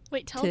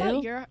 Wait, tell Two?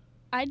 about your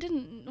I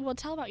didn't well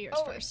tell about yours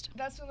first.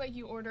 That's when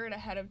you order it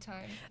ahead of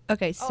time.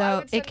 Okay, I so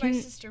would send it my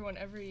can. sister one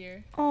every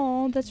year.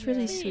 Oh, that's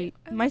really Yeah. sweet.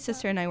 I My love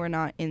sister that. and I were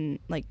not in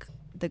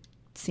the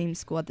same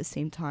school at the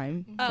same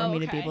time Mhm. for Oh, me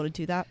to be okay. able to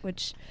do that.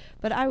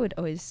 But I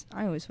always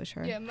wish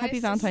her Yeah, my happy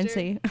Valentine's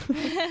sister-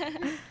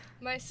 Day.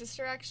 My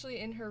sister actually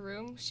in her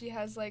room, she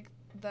has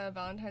the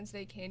Valentine's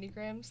Day candy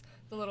grams,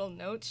 the little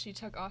notes. She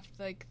took off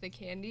the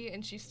candy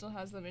and she still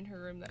has them in her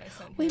room that I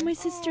sent her. Wait, my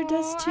sister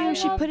does Aw, too. I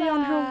She love put it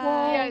on her that.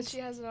 wall. Yeah, she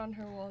has it on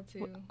her wall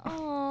too.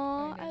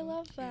 Oh, I I know.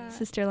 love that.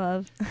 Sister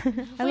love. I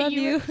Wait, love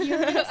you.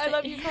 I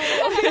love you,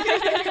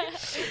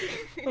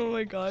 Oh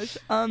my gosh.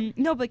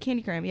 No, but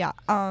Candygram, yeah.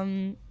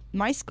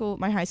 My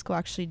high school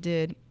actually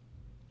did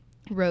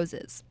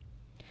roses.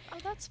 Oh,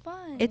 that's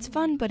fun. It's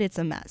fun, but it's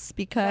a mess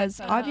because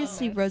That sounds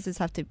obviously like a mess. roses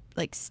have to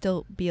like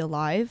still be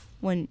alive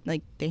when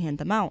like they hand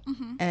them out.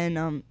 Mhm.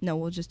 And no,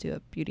 we'll just do a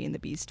Beauty and the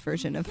Beast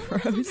version of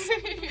Rose.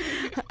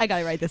 I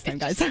got it right this time,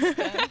 guys.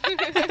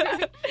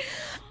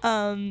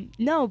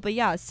 No, but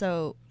yeah,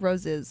 so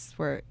roses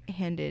were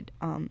handed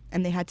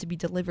and they had to be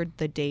delivered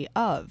the day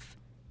of,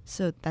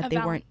 so that they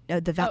weren't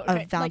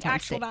Valentine's like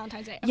actual Day.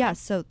 Valentine's Day. Yeah,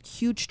 so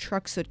huge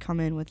trucks would come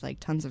in with like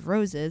tons of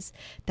roses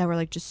that were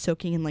like just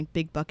soaking in like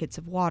big buckets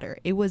of water.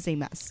 It was a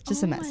mess,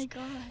 just a mess. Oh my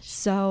gosh.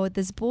 So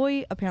this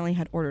boy apparently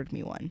had ordered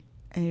me one,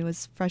 and it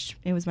was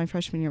my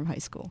freshman year of high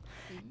school,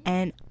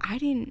 and I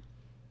didn't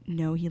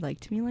know he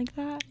liked me like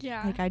that.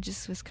 Yeah. Like I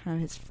just was kind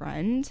of his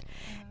friend.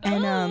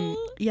 And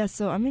yeah,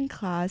 so I'm in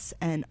class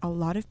and a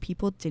lot of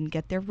people didn't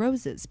get their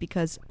roses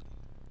because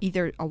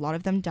either a lot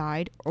of them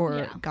died or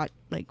Yeah. got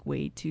like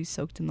way too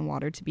soaked in the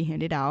water to be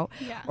handed out,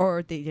 Yeah.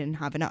 or they didn't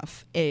have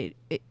enough. It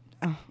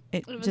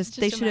was just just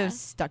they a should have mess.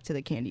 stuck to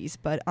the candies.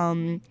 But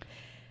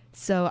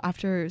so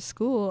after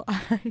school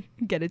I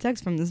get a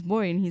text from this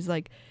boy and he's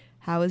like,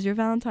 how was your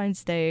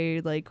Valentine's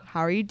Day? Like,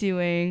 how are you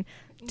doing?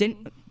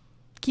 Didn't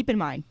keep in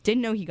mind,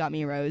 didn't know he got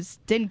me a rose,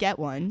 didn't get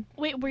one.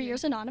 Wait, were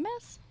yours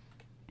anonymous?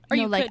 Or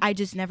No, you like could- I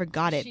just never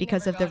got it She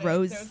because never of the got it.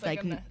 rose There was,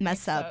 like like, a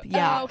mess up. mix-up.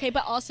 Yeah. Oh, okay,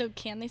 but also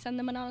can they send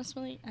them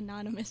anonymously?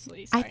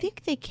 Anonymously. I Sorry.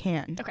 think they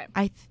can. Okay.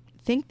 I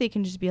think they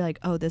can just be like,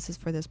 oh, this is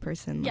for this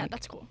person. Yeah, like,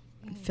 that's cool.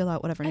 fill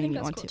out whatever I name think you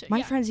that's want cool to. too, My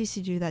yeah. friends used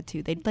to do that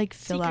too. They'd like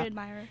fill Secret out.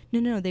 admirer.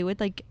 No, they would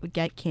like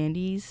get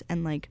candies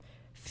and like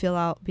fill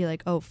out, be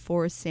like, oh,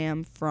 for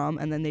Sam from,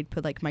 and then they'd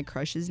put like my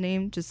crush's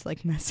name, just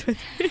like mess with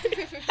me.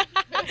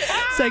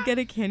 So I get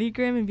a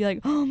candygram and be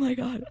like, oh my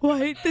god,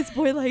 what? This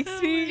boy likes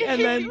me,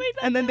 and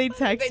then they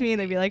text me and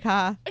they'd be like,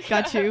 ha,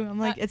 got you. I'm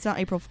like, it's not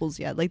April Fool's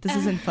yet. Like this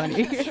isn't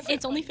funny.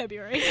 It's only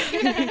February.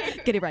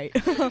 Get it right.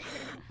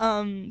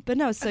 But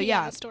no, so Okay,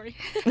 yeah. the story.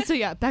 So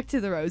yeah, back to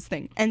the rose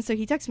thing. And so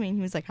he texted me and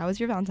he was like, how was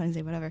your Valentine's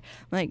Day? Whatever. I'm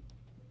like,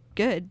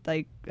 good.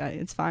 Like,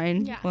 it's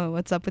fine. Yeah. Well,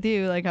 what's up with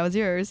you? Like, how was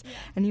yours? Yeah.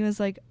 And he was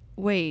like,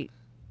 wait,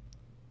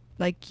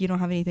 like, you don't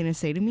have anything to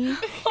say to me?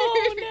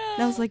 Oh no.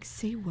 And I was like,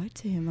 say what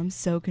to him? I'm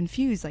so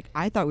confused. Like,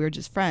 I thought we were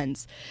just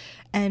friends.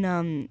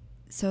 And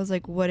so I was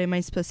like, what am I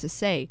supposed to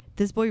say?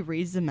 This boy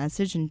reads the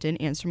message and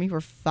didn't answer me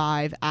for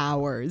 5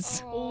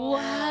 hours.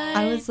 What?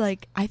 I was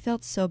like, I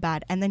felt so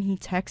bad. And then he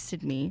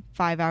texted me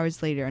 5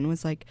 hours later and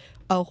was like,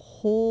 a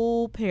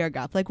whole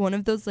paragraph, like one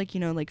of those, like, you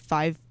know, like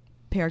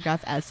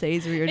 5-paragraph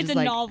essays where you're It's just a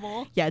like,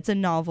 novel. yeah, it's a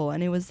novel.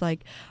 And it was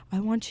like, I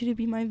want you to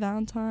be my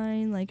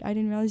Valentine. Like, I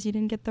didn't realize you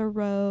didn't get the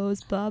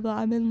rose, blah, blah.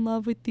 I'm in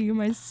love with you,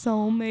 my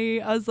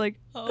soulmate. I was like,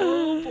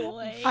 Oh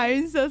boy.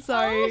 I'm so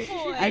sorry.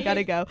 Oh, boy. I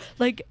gotta go.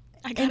 Like,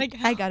 I gotta and go.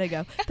 I gotta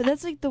go. But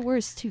that's like the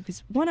worst too,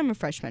 because one, I'm a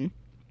freshman.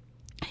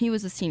 He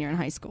was a senior in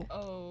high school.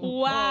 Oh.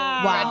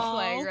 Wow.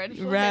 Wow. Red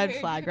flag. Red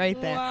flag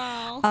right there.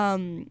 Wow.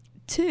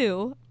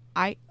 Two,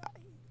 I,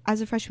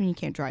 as a freshman, you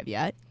can't drive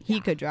yet. He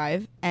could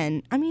drive,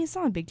 and I mean, it's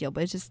not a big deal,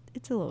 but it's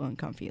a little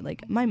uncomfy.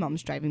 Like, my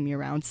mom's driving me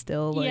around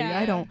still. Like, Yeah.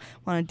 I don't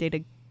want to date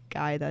a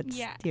guy that's,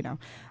 Yeah. you know,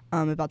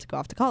 about to go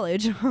off to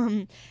college.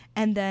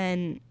 And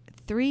then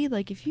 3,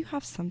 like, if you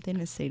have something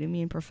to say to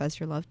me and profess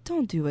your love,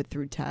 don't do it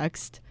through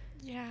text.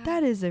 Yeah.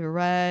 That is a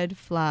red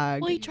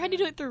flag. Well, he tried to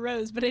do it through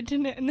Rose, but it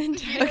didn't. And then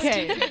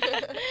Okay.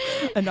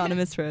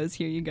 Anonymous Rose,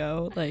 here you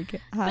go.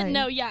 Like, hi. But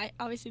no, yeah,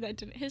 obviously that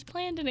didn't. His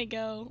plan didn't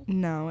go.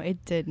 No,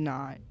 it did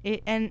not.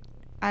 And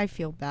I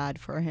feel bad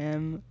for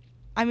him.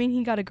 I mean,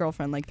 he got a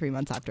girlfriend like 3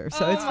 months after,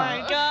 so it's fine.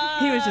 Oh my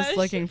gosh. He was just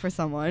looking for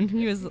someone.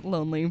 He was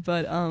lonely,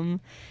 but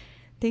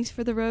thanks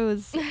for the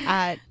rose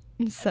at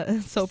so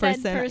Said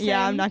person.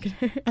 Yeah, I'm not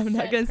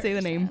Said gonna say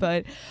the name,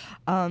 person.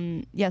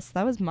 but yes,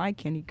 that was my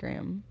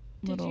Candygram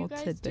Did little you guys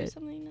do tidbit.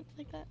 something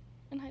like that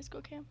in high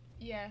school camp?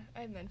 Yeah,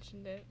 I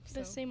mentioned it.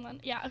 The so, same one.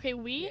 Yeah. Okay.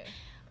 We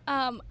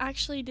yeah.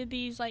 actually did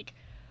these, like,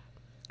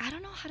 I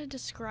don't know how to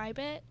describe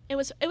it. It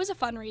was a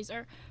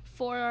fundraiser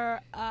for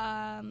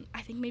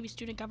I think maybe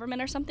student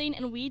government or something,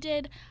 and we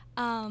did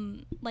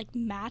like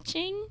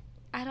matching.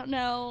 I don't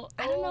know.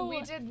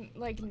 We did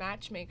like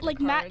matchmaker Like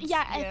cards.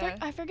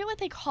 I forget what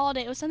they called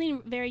it. It was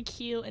something very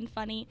cute and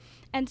funny,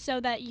 and so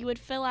that you would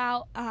fill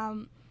out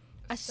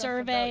a Stuff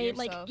survey, about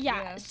like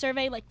yourself, a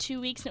survey like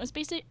 2 weeks, and it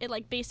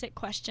was basic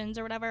questions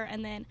or whatever,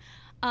 and then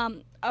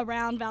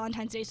around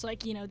Valentine's Day, so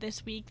like, you know,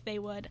 this week they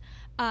would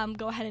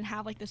go ahead and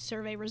have like the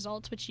survey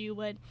results, which you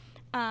would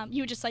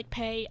just like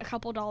pay a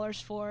couple dollars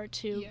for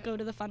to go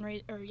to the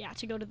fundraiser, or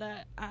to go to the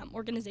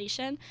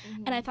organization.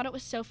 Mm-hmm. And I thought it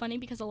was so funny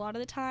because a lot of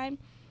the time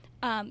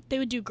they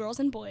would do girls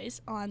and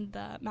boys on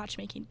the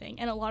matchmaking thing,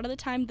 and a lot of the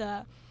time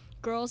the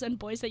girls and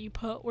boys that you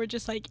put were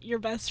just like your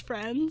best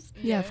friends.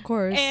 Yeah, of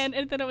course. And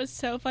then it was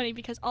so funny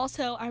because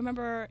also I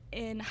remember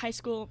in high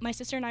school, my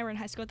sister and I were in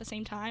high school at the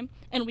same time,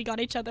 and we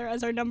got each other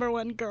as our number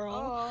one girl,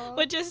 Aw.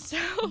 which is so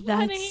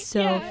funny. That's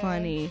so Yeah.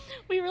 funny.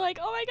 We were like,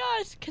 oh my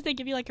gosh, because they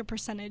give you like a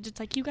percentage. It's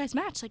like, you guys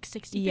match like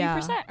 63% Yeah.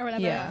 or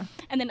whatever. Yeah.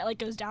 And then it like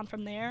goes down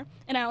from there.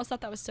 And I always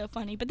thought that was so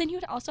funny. But then you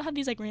would also have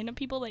these like random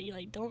people that you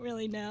like don't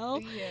really know.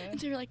 Yeah. And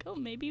so you're like, oh,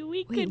 maybe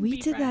we Wait, could we be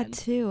did that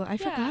friends. too. I Yeah.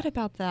 forgot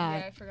about Yeah,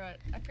 that. I forgot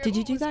Did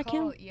you what do it was that, called.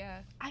 Cam? Yeah.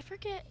 I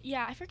forget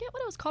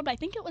what it was called, but I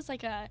think it was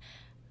like a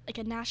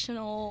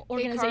national Hey,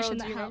 organization Carl,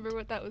 that do you helped. remember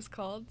what that was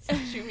called?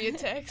 Shoot me a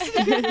text.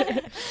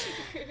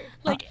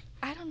 Like,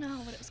 I don't know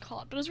what it was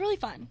called, but it was really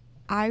fun.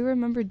 I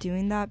remember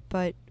doing that,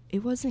 but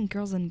it wasn't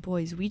girls and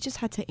boys. We just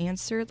had to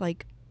answer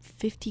like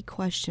 50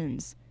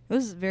 questions. It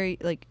was very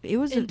like it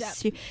was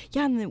In-depth.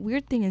 Yeah, and the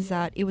weird thing is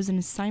that it was an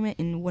assignment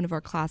in one of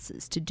our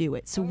classes to do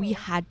it, so we Oh.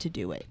 had to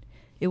do it.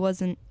 It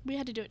wasn't. We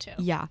had to do it too.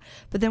 Yeah,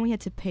 but then we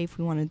had to pay if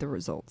we wanted the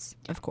results,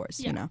 of course,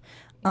 Yeah. you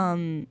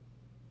know.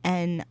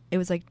 And it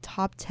was like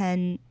top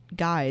 10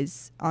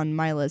 guys on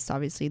my list,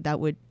 obviously, that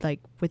would like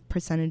with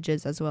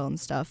percentages as well and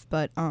stuff.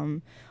 But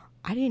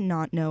I did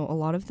not know a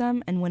lot of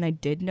them, and when I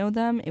did know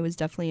them, it was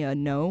definitely a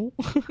no.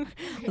 I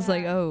was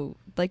like, Yeah. oh,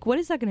 like what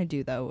is that gonna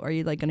do though? Are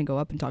you like gonna go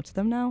up and talk to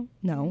them now?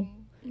 No,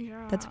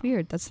 Yeah. that's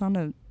weird. That's not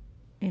a,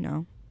 you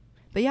know.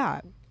 But yeah,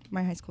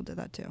 my high school did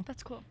that too.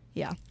 That's cool.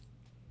 Yeah.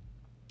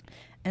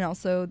 And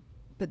also,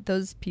 but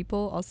those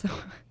people also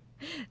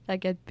that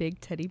get big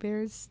teddy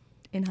bears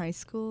in high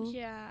school.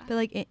 Yeah. But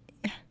like,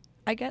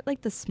 I get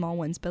like the small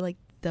ones, but like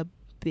the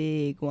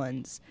big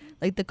ones,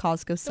 like the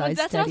Costco size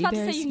That's what I was teddy about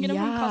bears. to say. You can get them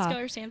from Yeah.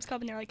 Costco or Sam's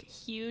Club, and they're like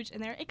huge,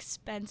 and they're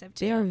expensive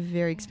too. They are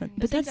very expensive,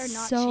 but Those things that's are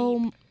not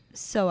so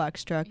so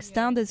extra. Because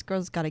Yeah. now this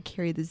girl's got to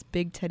carry this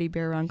big teddy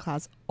bear around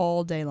class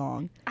all day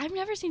long. I've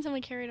never seen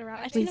someone carry it around.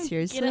 I've Wait, seen them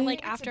seriously? get it like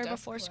It's a after or dust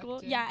before school.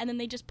 collector. Yeah, and then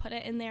they just put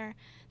it in their.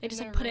 They just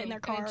like put it in their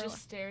car. And it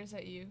just stares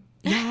at you.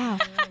 Yeah,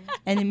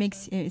 in the room.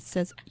 and it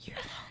says you're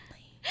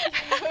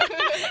lonely.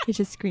 It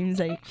just screams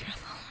like you're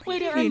lonely. Wait, it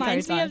the entire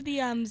reminds me time. of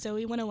the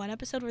Zoe 101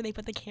 episode where they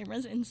put the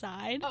cameras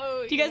inside.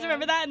 Oh, Do you guys yeah.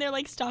 remember that? And they're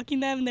like stalking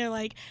them, and they're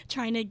like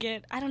trying to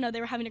get. I don't know. They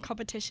were having a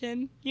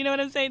competition. You know what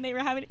I'm saying? They were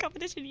having a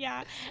competition,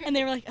 yeah. And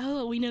they were like,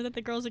 "Oh, we know that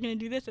the girls are gonna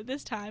do this at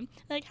this time."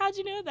 Like, how'd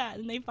you know that?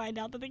 And they find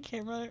out that the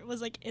camera was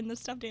like in the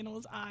stuffed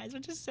animal's eyes,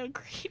 which is so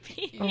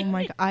creepy. Oh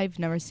my god, I've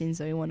never seen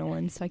Zoe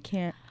 101, so I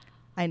can't.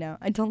 I know.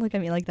 I don't look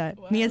at me like that.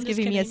 Wow. Mia's I'm just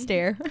giving me a kidding.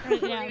 stare. We're Yeah.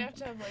 gonna have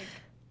to have like.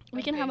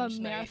 We can have a binge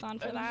night marathon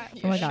for of- that.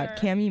 Oh my For god, sure.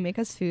 Cam, you make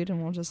us food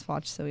and we'll just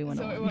watch Zoe So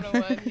 101.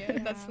 101,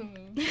 yeah, that's the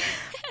move.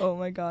 Oh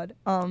my god.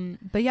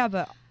 But yeah,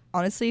 but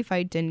honestly, if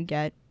I didn't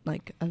get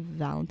like a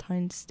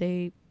Valentine's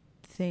Day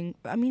thing,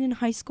 I mean, in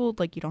high school,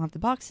 like you don't have the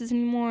boxes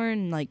anymore,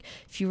 and like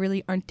if you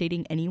really aren't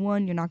dating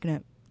anyone, you're not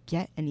gonna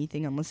get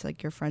anything unless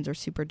like your friends are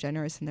super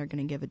generous and they're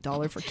gonna give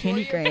 $1 for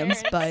candy Or your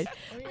grams. parents. But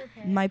Or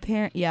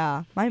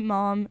your my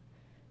mom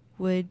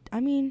would. I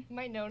mean,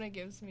 My Nona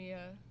gives me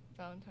a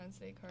Valentine's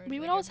Day card. We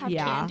would like, always have every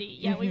Yeah. candy.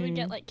 Yeah, we would Mhm.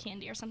 get like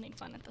candy or something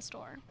fun at the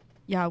store.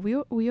 yeah, we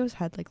always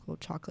had like little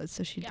chocolates,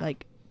 so she'd Yeah.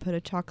 like put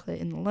a chocolate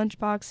in the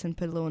lunchbox and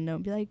put a little note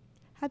and be like,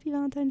 "Happy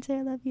Valentine's Day,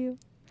 I love you,"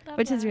 Love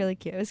which is that. really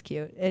cute. It was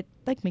cute. It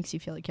like makes you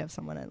feel like you have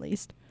someone at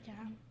least Yeah.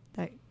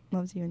 that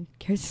loves you and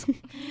cares.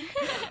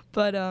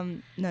 But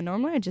no,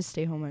 normally I just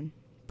stay home and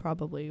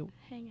probably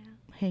Hang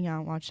out. hang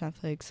out, watch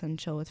Netflix, and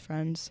chill with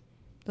friends.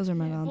 Those are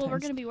my Yeah. Valentine's. Well, we're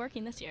gonna be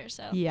working this year,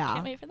 so Yeah.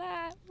 can't wait for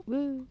that.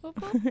 Woo. Whoop,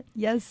 whoop.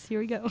 Yes, here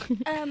we go.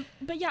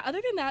 But yeah,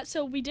 other than that,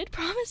 so we did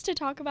promise to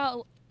talk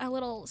about a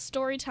little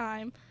story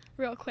time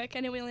real quick. I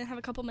know we only have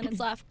a couple minutes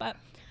left, but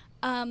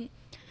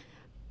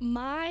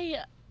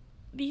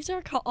these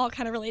are all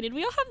kind of related.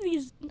 We all have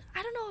these,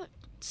 I don't know,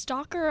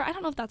 stalker, I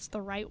don't know if that's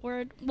the right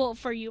word. Well,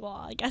 for you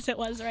all, I guess it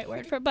was the right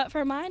word. But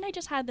for mine, I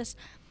just had this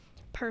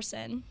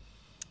person,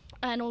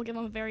 and we'll give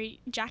him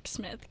Jack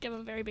Smith, give him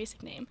a very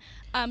basic name.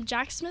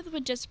 Jack Smith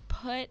would just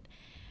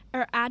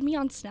add me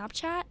on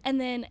Snapchat, and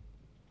then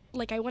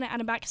like I wouldn't add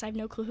him back because I have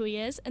no clue who he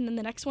is, and then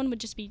the next one would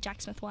just be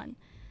Jack Smith 1,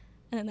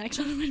 and then the next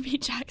one would be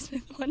Jack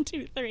Smith 1,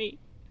 2, 3,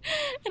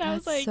 and I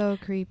was That's like, so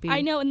creepy.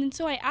 I know. And then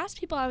so I asked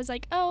people, I was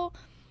like, oh,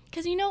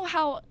 because you know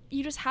how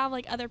you just have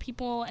like other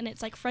people and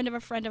it's like friend of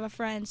a friend of a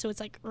friend, so it's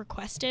like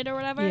requested or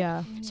whatever.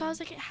 Yeah. So I was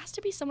like, it has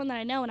to be someone that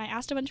I know, and I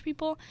asked a bunch of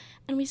people,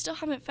 and we still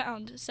haven't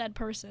found said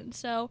person.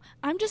 So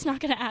I'm just not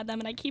gonna add them,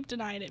 and I keep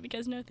denying it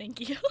because no, thank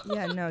you.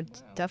 Yeah, no,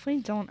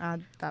 definitely don't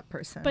add that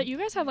person. But you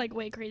guys have like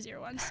way crazier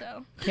ones,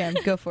 so Cam,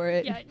 go for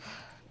it. yeah.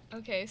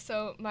 Okay,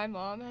 so my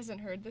mom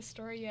hasn't heard this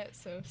story yet,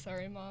 so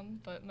sorry, Mom,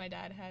 but my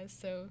dad has,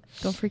 so...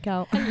 Don't freak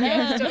out.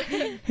 Yeah,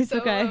 It's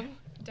okay.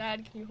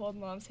 Dad, can you hold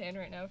Mom's hand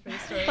right now for the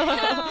story?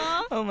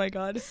 Oh my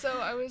god. So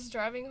I was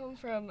driving home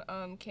from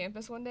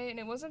campus one day, and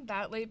it wasn't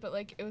that late, but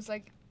like it was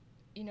like,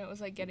 you know, it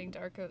was like getting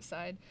dark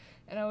outside,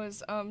 and I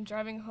was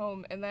driving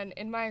home, and then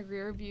in my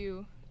rear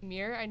view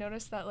mirror, I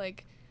noticed that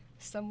like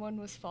someone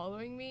was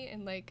following me,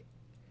 and like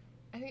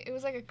I think it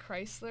was like a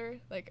Chrysler,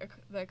 like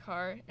the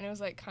car, and it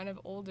was like kind of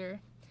older,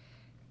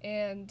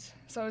 and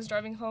so I was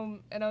driving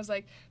home, and I was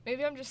like,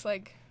 maybe I'm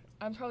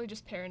probably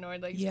just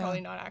paranoid, like he's Yeah.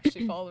 probably not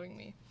actually following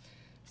me.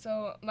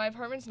 So my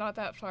apartment's not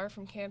that far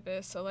from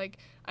campus, so like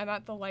I'm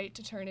at the light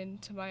to turn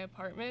into my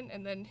apartment,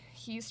 and then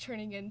he's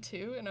turning in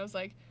too, and I was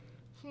like,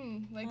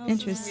 like Oh, this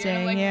is weird. Interesting,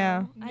 I'm like,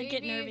 yeah. I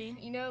get maybe,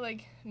 nervy. you know,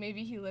 like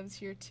maybe he lives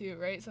here too,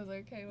 right? So I was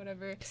like, okay,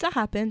 whatever. 'Cause that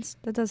happens.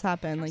 That does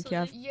happen. Like you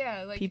have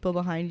Yeah, like people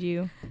behind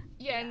you.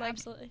 yeah, and like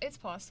absolutely. it's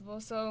possible.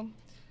 So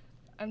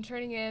I'm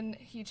turning in,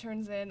 he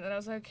turns in, and I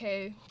was like,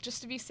 okay,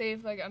 just to be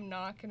safe, like, I'm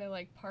not gonna,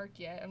 like, park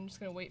yet. I'm just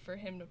gonna wait for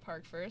him to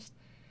park first.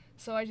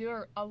 So I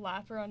do a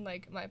lap around,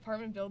 like, my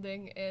apartment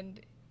building,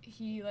 and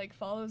he, like,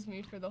 follows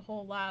me for the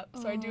whole lap.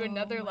 So I do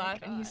another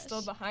lap, and he's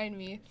still behind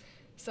me.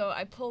 So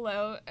I pull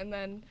out, and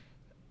then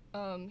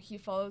he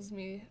follows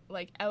me,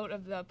 like, out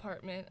of the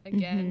apartment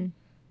again.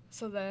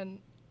 So then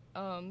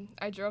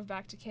I drove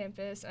back to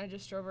campus, and I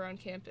just drove around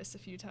campus a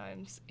few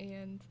times,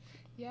 and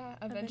yeah,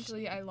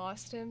 eventually I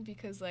lost him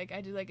because, like,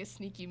 I did, like, a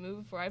sneaky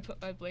move where I put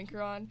my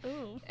blinker on,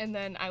 and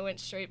then I went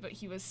straight, but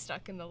he was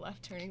stuck in the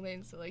left turning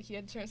lane, so, like, he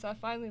had to turn, so I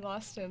finally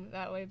lost him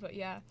that way, but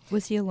yeah.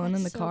 Was he alone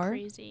in the car?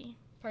 Crazy.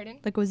 Pardon?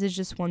 Like, was it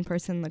just one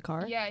person in the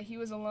car? Yeah, he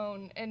was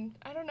alone, and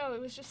I don't know,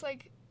 it was just,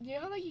 like, you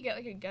know how, like, you get,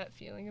 like, a gut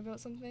feeling about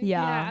something?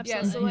 Yeah.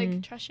 Absolutely. Yeah, so,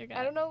 like, trust your gut.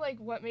 I don't know, like,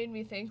 what made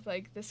me think,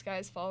 like, this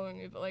guy's following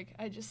me, but, like,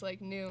 I just,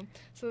 like, knew.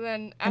 So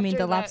then after I mean, the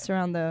that, laps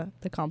around the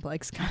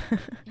complex kind of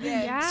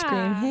yeah.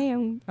 scream, hey,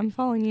 I'm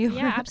following you.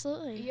 Yeah,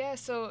 absolutely. Yeah,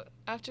 so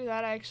after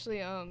that, I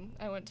actually,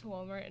 I went to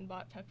Walmart and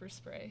bought pepper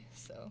spray,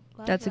 so.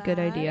 Love That's a good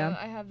that. idea.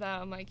 I have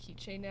that on my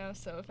keychain now,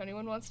 so if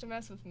anyone wants to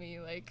mess with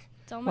me, like,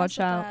 Don't Watch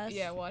mess with out. us.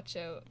 yeah, watch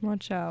out.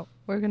 Watch out.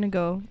 We're going to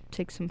go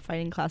take some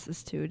fighting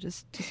classes, too,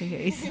 just in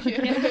case.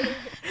 Yeah.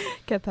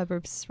 Get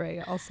pepper spray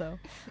also.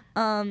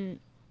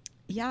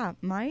 Yeah,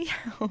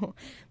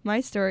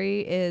 my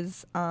story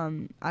is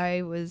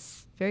I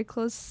was very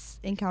close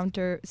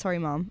encounter. Sorry,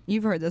 Mom.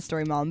 You've heard this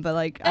story, Mom, but,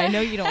 like, I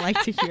know you don't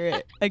like to hear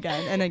it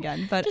again and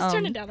again. But Just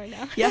turn it down right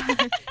now. Yeah,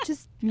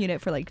 just mute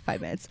it for, like,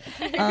 5 minutes.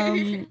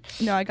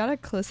 No, I got a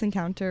close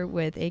encounter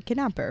with a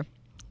kidnapper.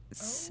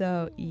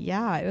 So,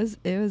 yeah,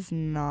 it was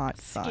not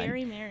fun.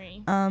 Scary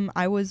Mary.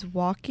 I was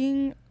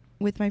walking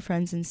with my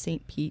friends in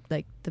St. Pete,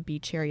 like the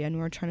beach area, and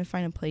we were trying to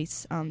find a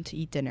place to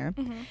eat dinner.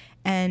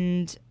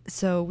 And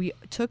so we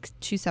took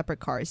 2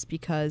 separate cars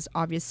because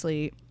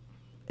obviously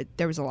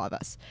there was a lot of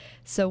us.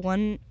 So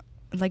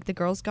the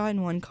girls got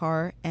in one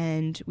car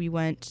and we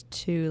went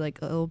to,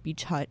 like, a little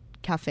beach hut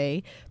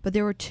cafe, but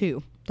there were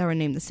 2 that were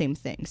named the same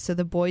thing. So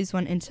the boys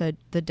went into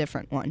the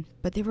different one,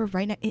 but they were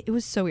it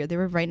was so weird. They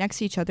were right next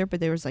to each other, but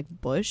there was, like,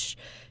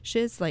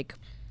 bushes, like,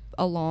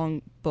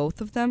 along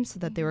both of them so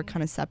that they were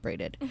kind of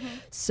separated.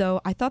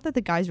 So I thought that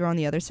the guys were on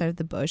the other side of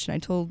the bush, and I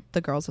told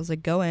the girls, I was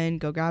like, go in,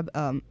 go grab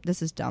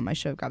this is dumb, I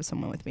should have grabbed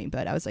someone with me,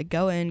 but I was like,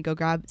 go in, go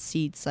grab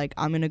seats, like,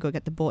 I'm gonna go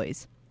get the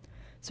boys.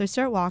 So I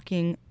start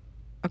walking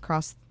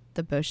across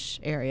the bush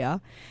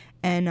area,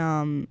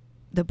 and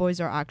the boys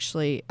are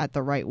actually at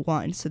the right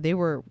one, so they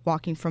were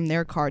walking from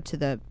their car to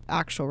the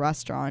actual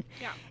restaurant.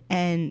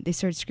 And they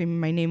started screaming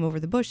my name over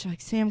the bush. They're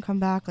like, Sam, come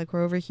back, like,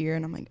 we're over here.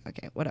 And I'm like,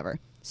 okay, whatever.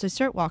 So I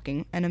start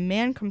walking, and a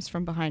man comes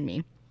from behind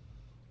me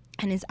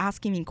and is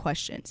asking me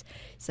questions.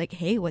 He's like,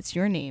 hey, what's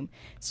your name?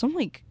 So I'm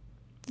like,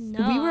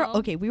 No.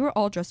 we were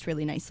all dressed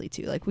really nicely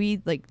too. Like,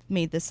 we, like,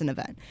 made this an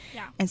event.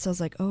 Yeah. And so I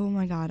was like, oh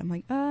my God. I'm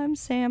like, I'm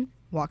Sam.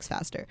 Walks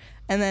faster.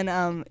 And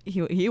then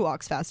he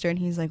walks faster, and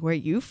he's like, where are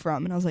you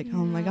from? And I was like,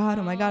 oh my God.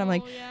 I'm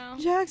like, yeah.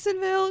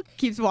 Jacksonville.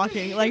 Keeps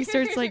walking, like,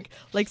 starts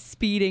like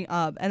speeding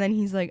up. And then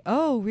he's like,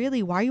 oh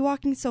really, why are you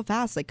walking so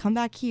fast? Like, come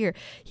back here.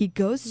 He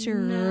goes to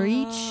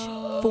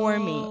reach for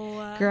me,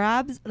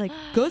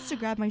 goes to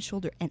grab my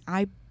shoulder, and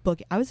I book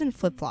it. I was in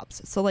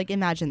flip-flops, so, like,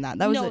 imagine that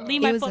was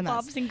leave my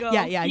flip-flops and go.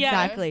 yeah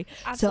exactly.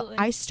 Absolutely.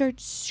 So I start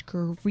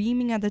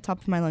screaming at the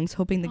top of my lungs,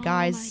 hoping the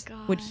guys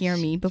would hear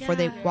me before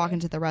they walk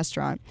into the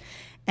restaurant.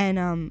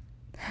 And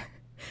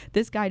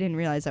this guy didn't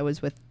realize I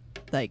was with,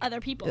 like,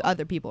 other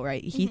people,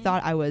 right? He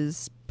thought I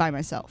was by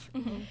myself.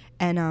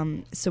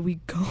 And so we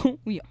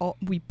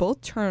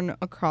both turn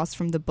across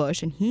from the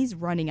bush, and he's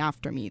running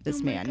after me,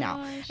 this man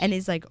now, and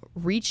is, like,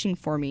 reaching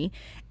for me,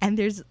 and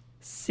there's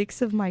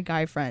 6 of my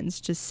guy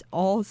friends just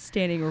all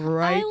standing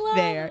right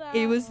there. That.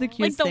 It was the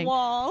cutest thing. thing.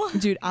 Wall.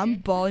 Dude, I'm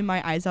bawling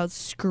my eyes out,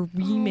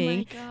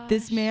 screaming.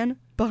 This man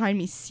behind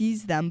me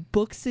sees them,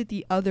 books it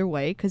the other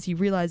way because he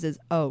realizes,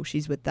 oh,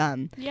 she's with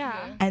them. Yeah.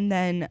 And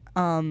then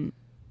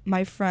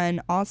my friend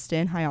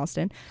Austin, hi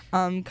Austin,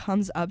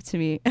 comes up to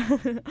me.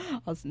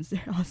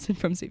 Austin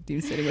from Safe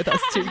Team sitting with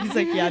us too. He's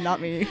like, yeah,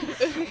 not me.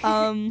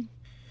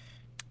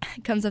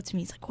 Comes up to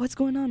me. He's like, what's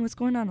going on?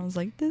 I was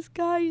like, this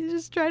guy is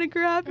just trying to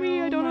grab me.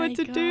 I don't know what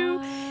to do.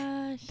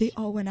 They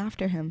all went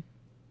after him.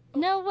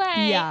 No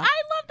way. Yeah. I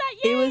love that.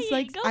 Yay. It was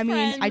like, Go I mean,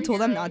 friends. I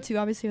told them not to.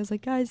 Obviously, I was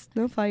like, guys,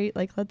 no fight.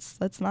 Like,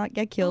 let's not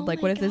get killed.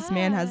 Like, what if this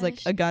man has, like,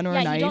 a gun or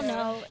a knife? You don't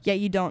know. Yeah,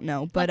 you don't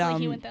know. But Luckily,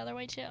 he went the other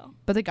way too.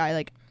 But the guy,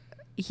 like,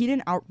 he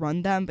didn't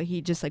outrun them, but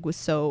he just, like, was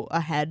so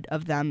ahead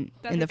of them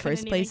in the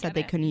first place that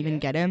they couldn't even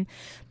get him.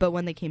 But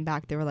when they came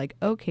back, they were like,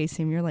 okay,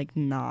 Sam, you're, like,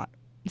 not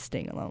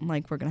staying alone.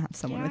 Like, we're gonna have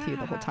someone with you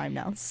the whole time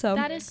now. So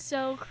that is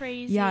so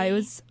crazy. Yeah, it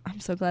was. I'm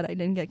so glad I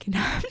didn't get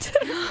kidnapped.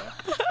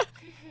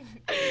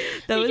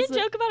 We can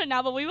joke about it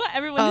now, but we want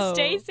everyone to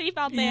stay safe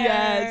out there.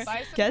 Yes,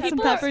 get some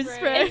pepper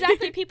spray.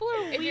 Exactly. People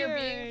are weird. If you're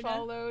being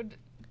followed,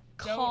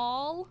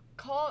 call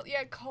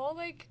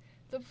like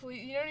the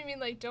police. You know what I mean?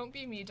 Like, don't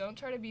be me. Don't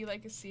try to be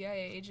like a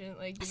CIA agent.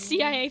 Like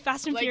CIA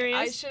Fast and like, Furious.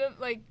 I should have,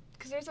 like,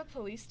 because there's a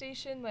police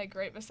station like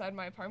right beside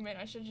my apartment.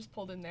 I should have just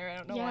pulled in there. I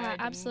don't know why I Yeah,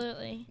 didn't.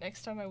 absolutely.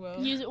 Next time I will.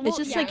 It's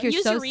just like you're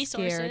use so your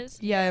resources.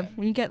 scared. Yeah,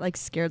 when you get like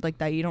scared like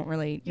that, you don't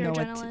really Your know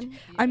what adrenaline. to.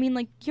 I mean,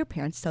 like your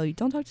parents tell you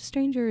don't talk to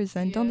strangers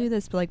and don't Yeah. do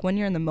this, but like when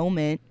you're in the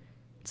moment,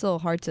 it's a little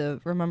hard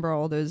to remember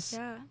all those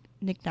Yeah,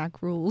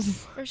 knick-knack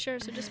rules. for sure.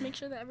 So just make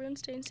sure that everyone's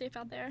staying safe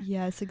out there.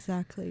 Yes,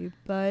 exactly.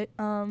 But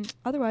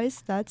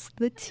otherwise, that's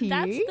the tea.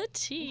 That's the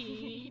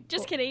tea.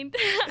 Just kidding.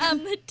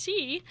 The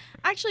tea,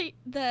 actually,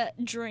 the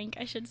drink,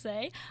 I should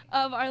say,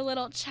 of our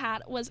little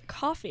chat was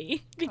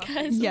coffee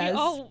because Yes. we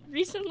all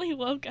recently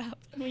woke up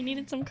and we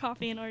needed some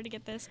coffee in order to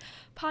get this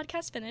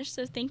podcast finished.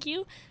 So thank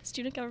you,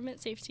 Student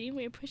Government Safety.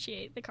 We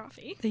appreciate the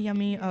coffee. The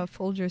yummy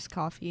Folgers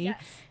coffee.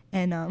 Yes.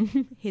 And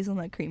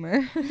hazelnut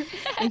creamer,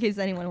 in case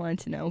anyone wanted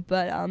to know.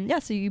 But yeah,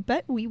 so you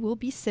bet we will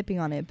be sipping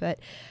on it. But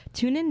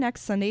tune in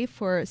next Sunday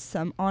for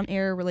some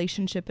on-air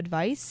relationship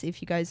advice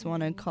if you guys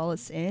want to call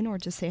us in or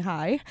just say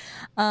hi.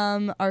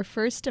 Our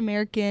first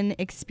American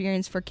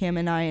experience for Cam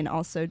and I, and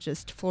also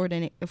just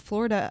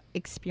Florida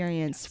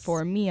experience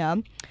for Mia.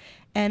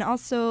 And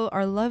also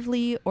our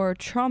lovely or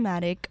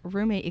traumatic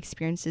roommate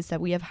experiences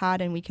that we have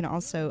had, and we can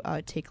also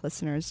take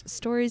listeners'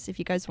 stories if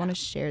you guys want to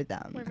share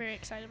them. We're very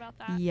excited about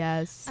that.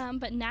 Yes.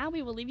 But now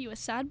we will leave you a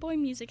sad boy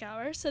music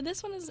hour. So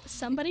this one is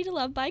Somebody to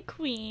Love by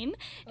Queen.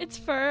 It's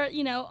for,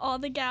 all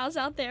the gals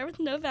out there with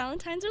no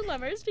Valentines or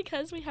lovers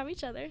because we have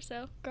each other.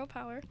 So girl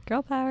power.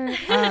 Girl power.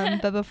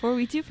 But before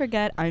we do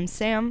forget, I'm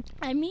Sam.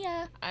 I'm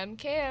Mia. I'm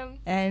Cam.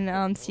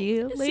 And see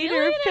you later, See you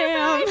later,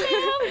 fam. bye,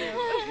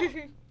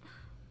 fam.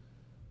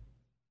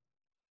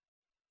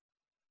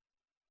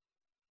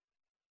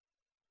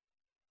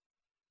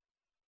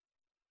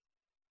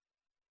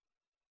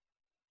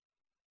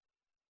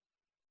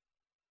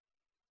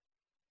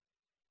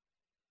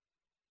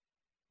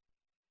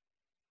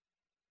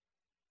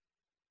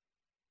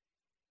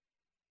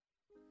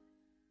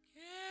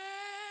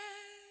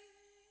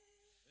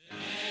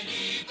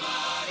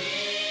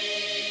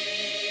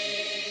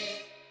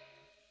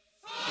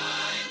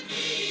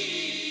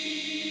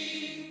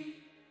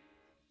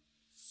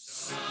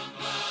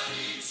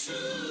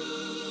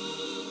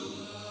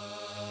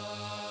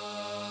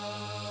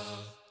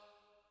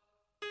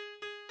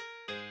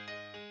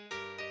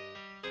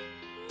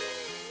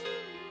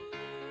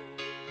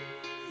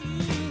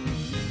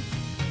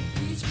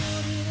 Each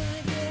morning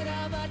I get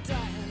out my dial,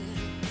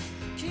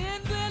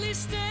 can barely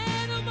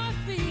stand on my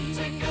feet.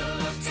 Take a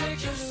look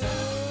at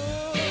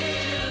yourself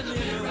in the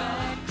mirror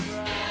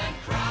and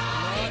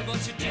cry. Lord,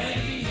 won't you turn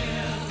me in?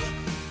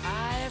 I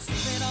have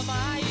spent all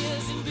my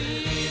years in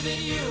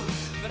believing you,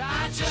 but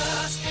I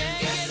just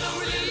can't get no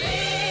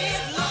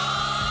relief.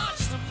 Lord,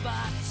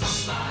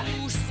 somebody,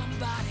 ooh,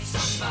 somebody,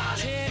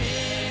 can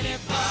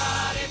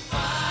anybody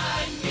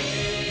find me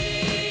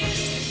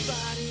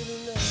somebody to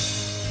love?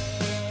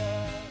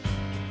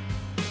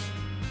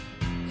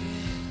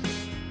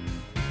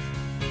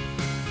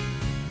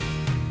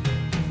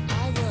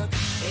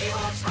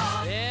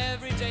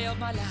 Every day of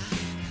my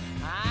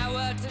life, I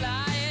work till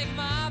I ache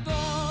my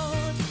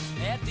bones.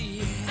 At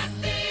the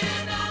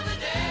end of the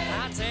day,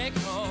 I take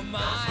home my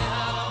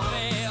half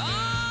pay. Oh,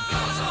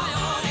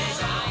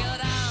 trial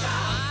down,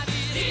 my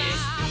beating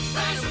heart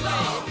straight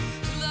away,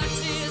 till the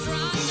tears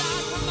run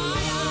down from my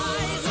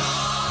eyes. Oh,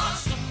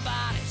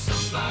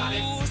 somebody,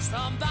 ooh,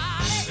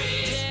 somebody,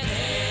 can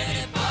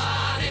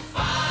anybody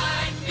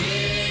find me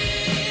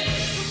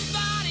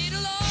somebody to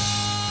love?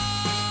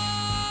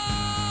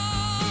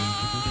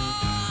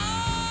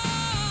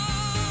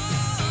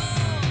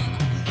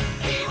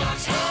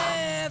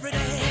 Every day,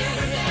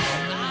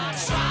 I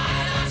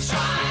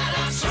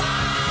try,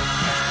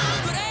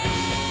 but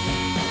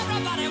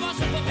everybody wants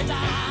to put me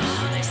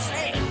down. They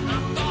say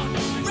I'm gone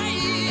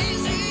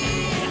crazy.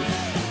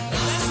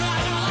 That's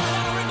right,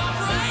 all in my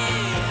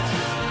brain.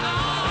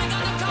 I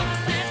got no common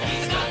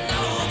sense, got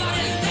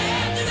nobody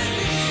left to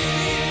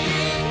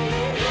believe.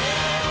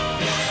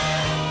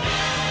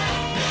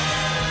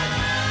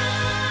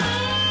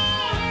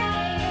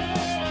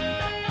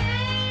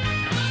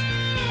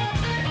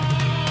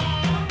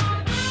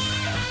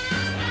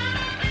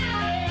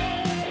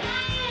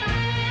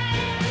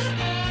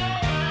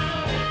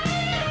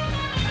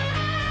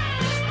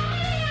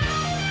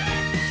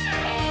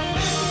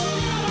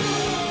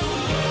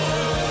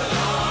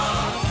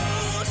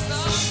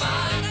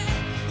 Somebody,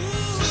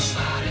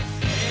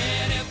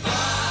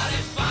 anybody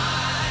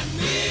find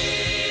me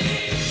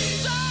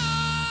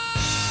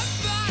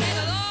somebody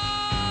to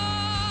love?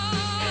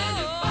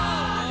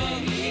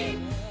 Anybody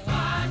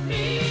find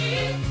me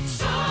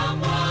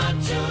someone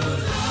to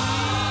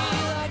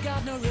love? I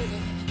got no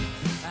rhythm.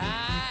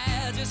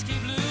 I just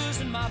keep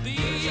losing my beat.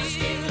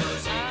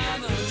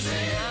 I'm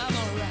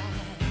alright.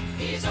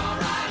 He's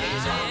alright.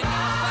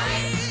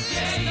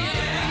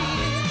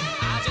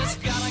 I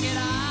just gotta get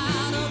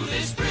out of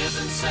this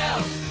prison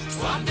cell.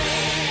 One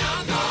day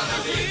I'm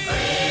gonna be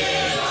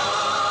free.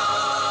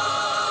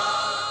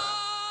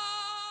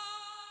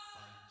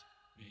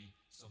 Find me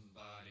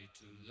somebody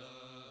to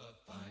love.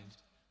 Find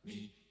me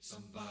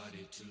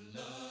somebody to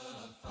love.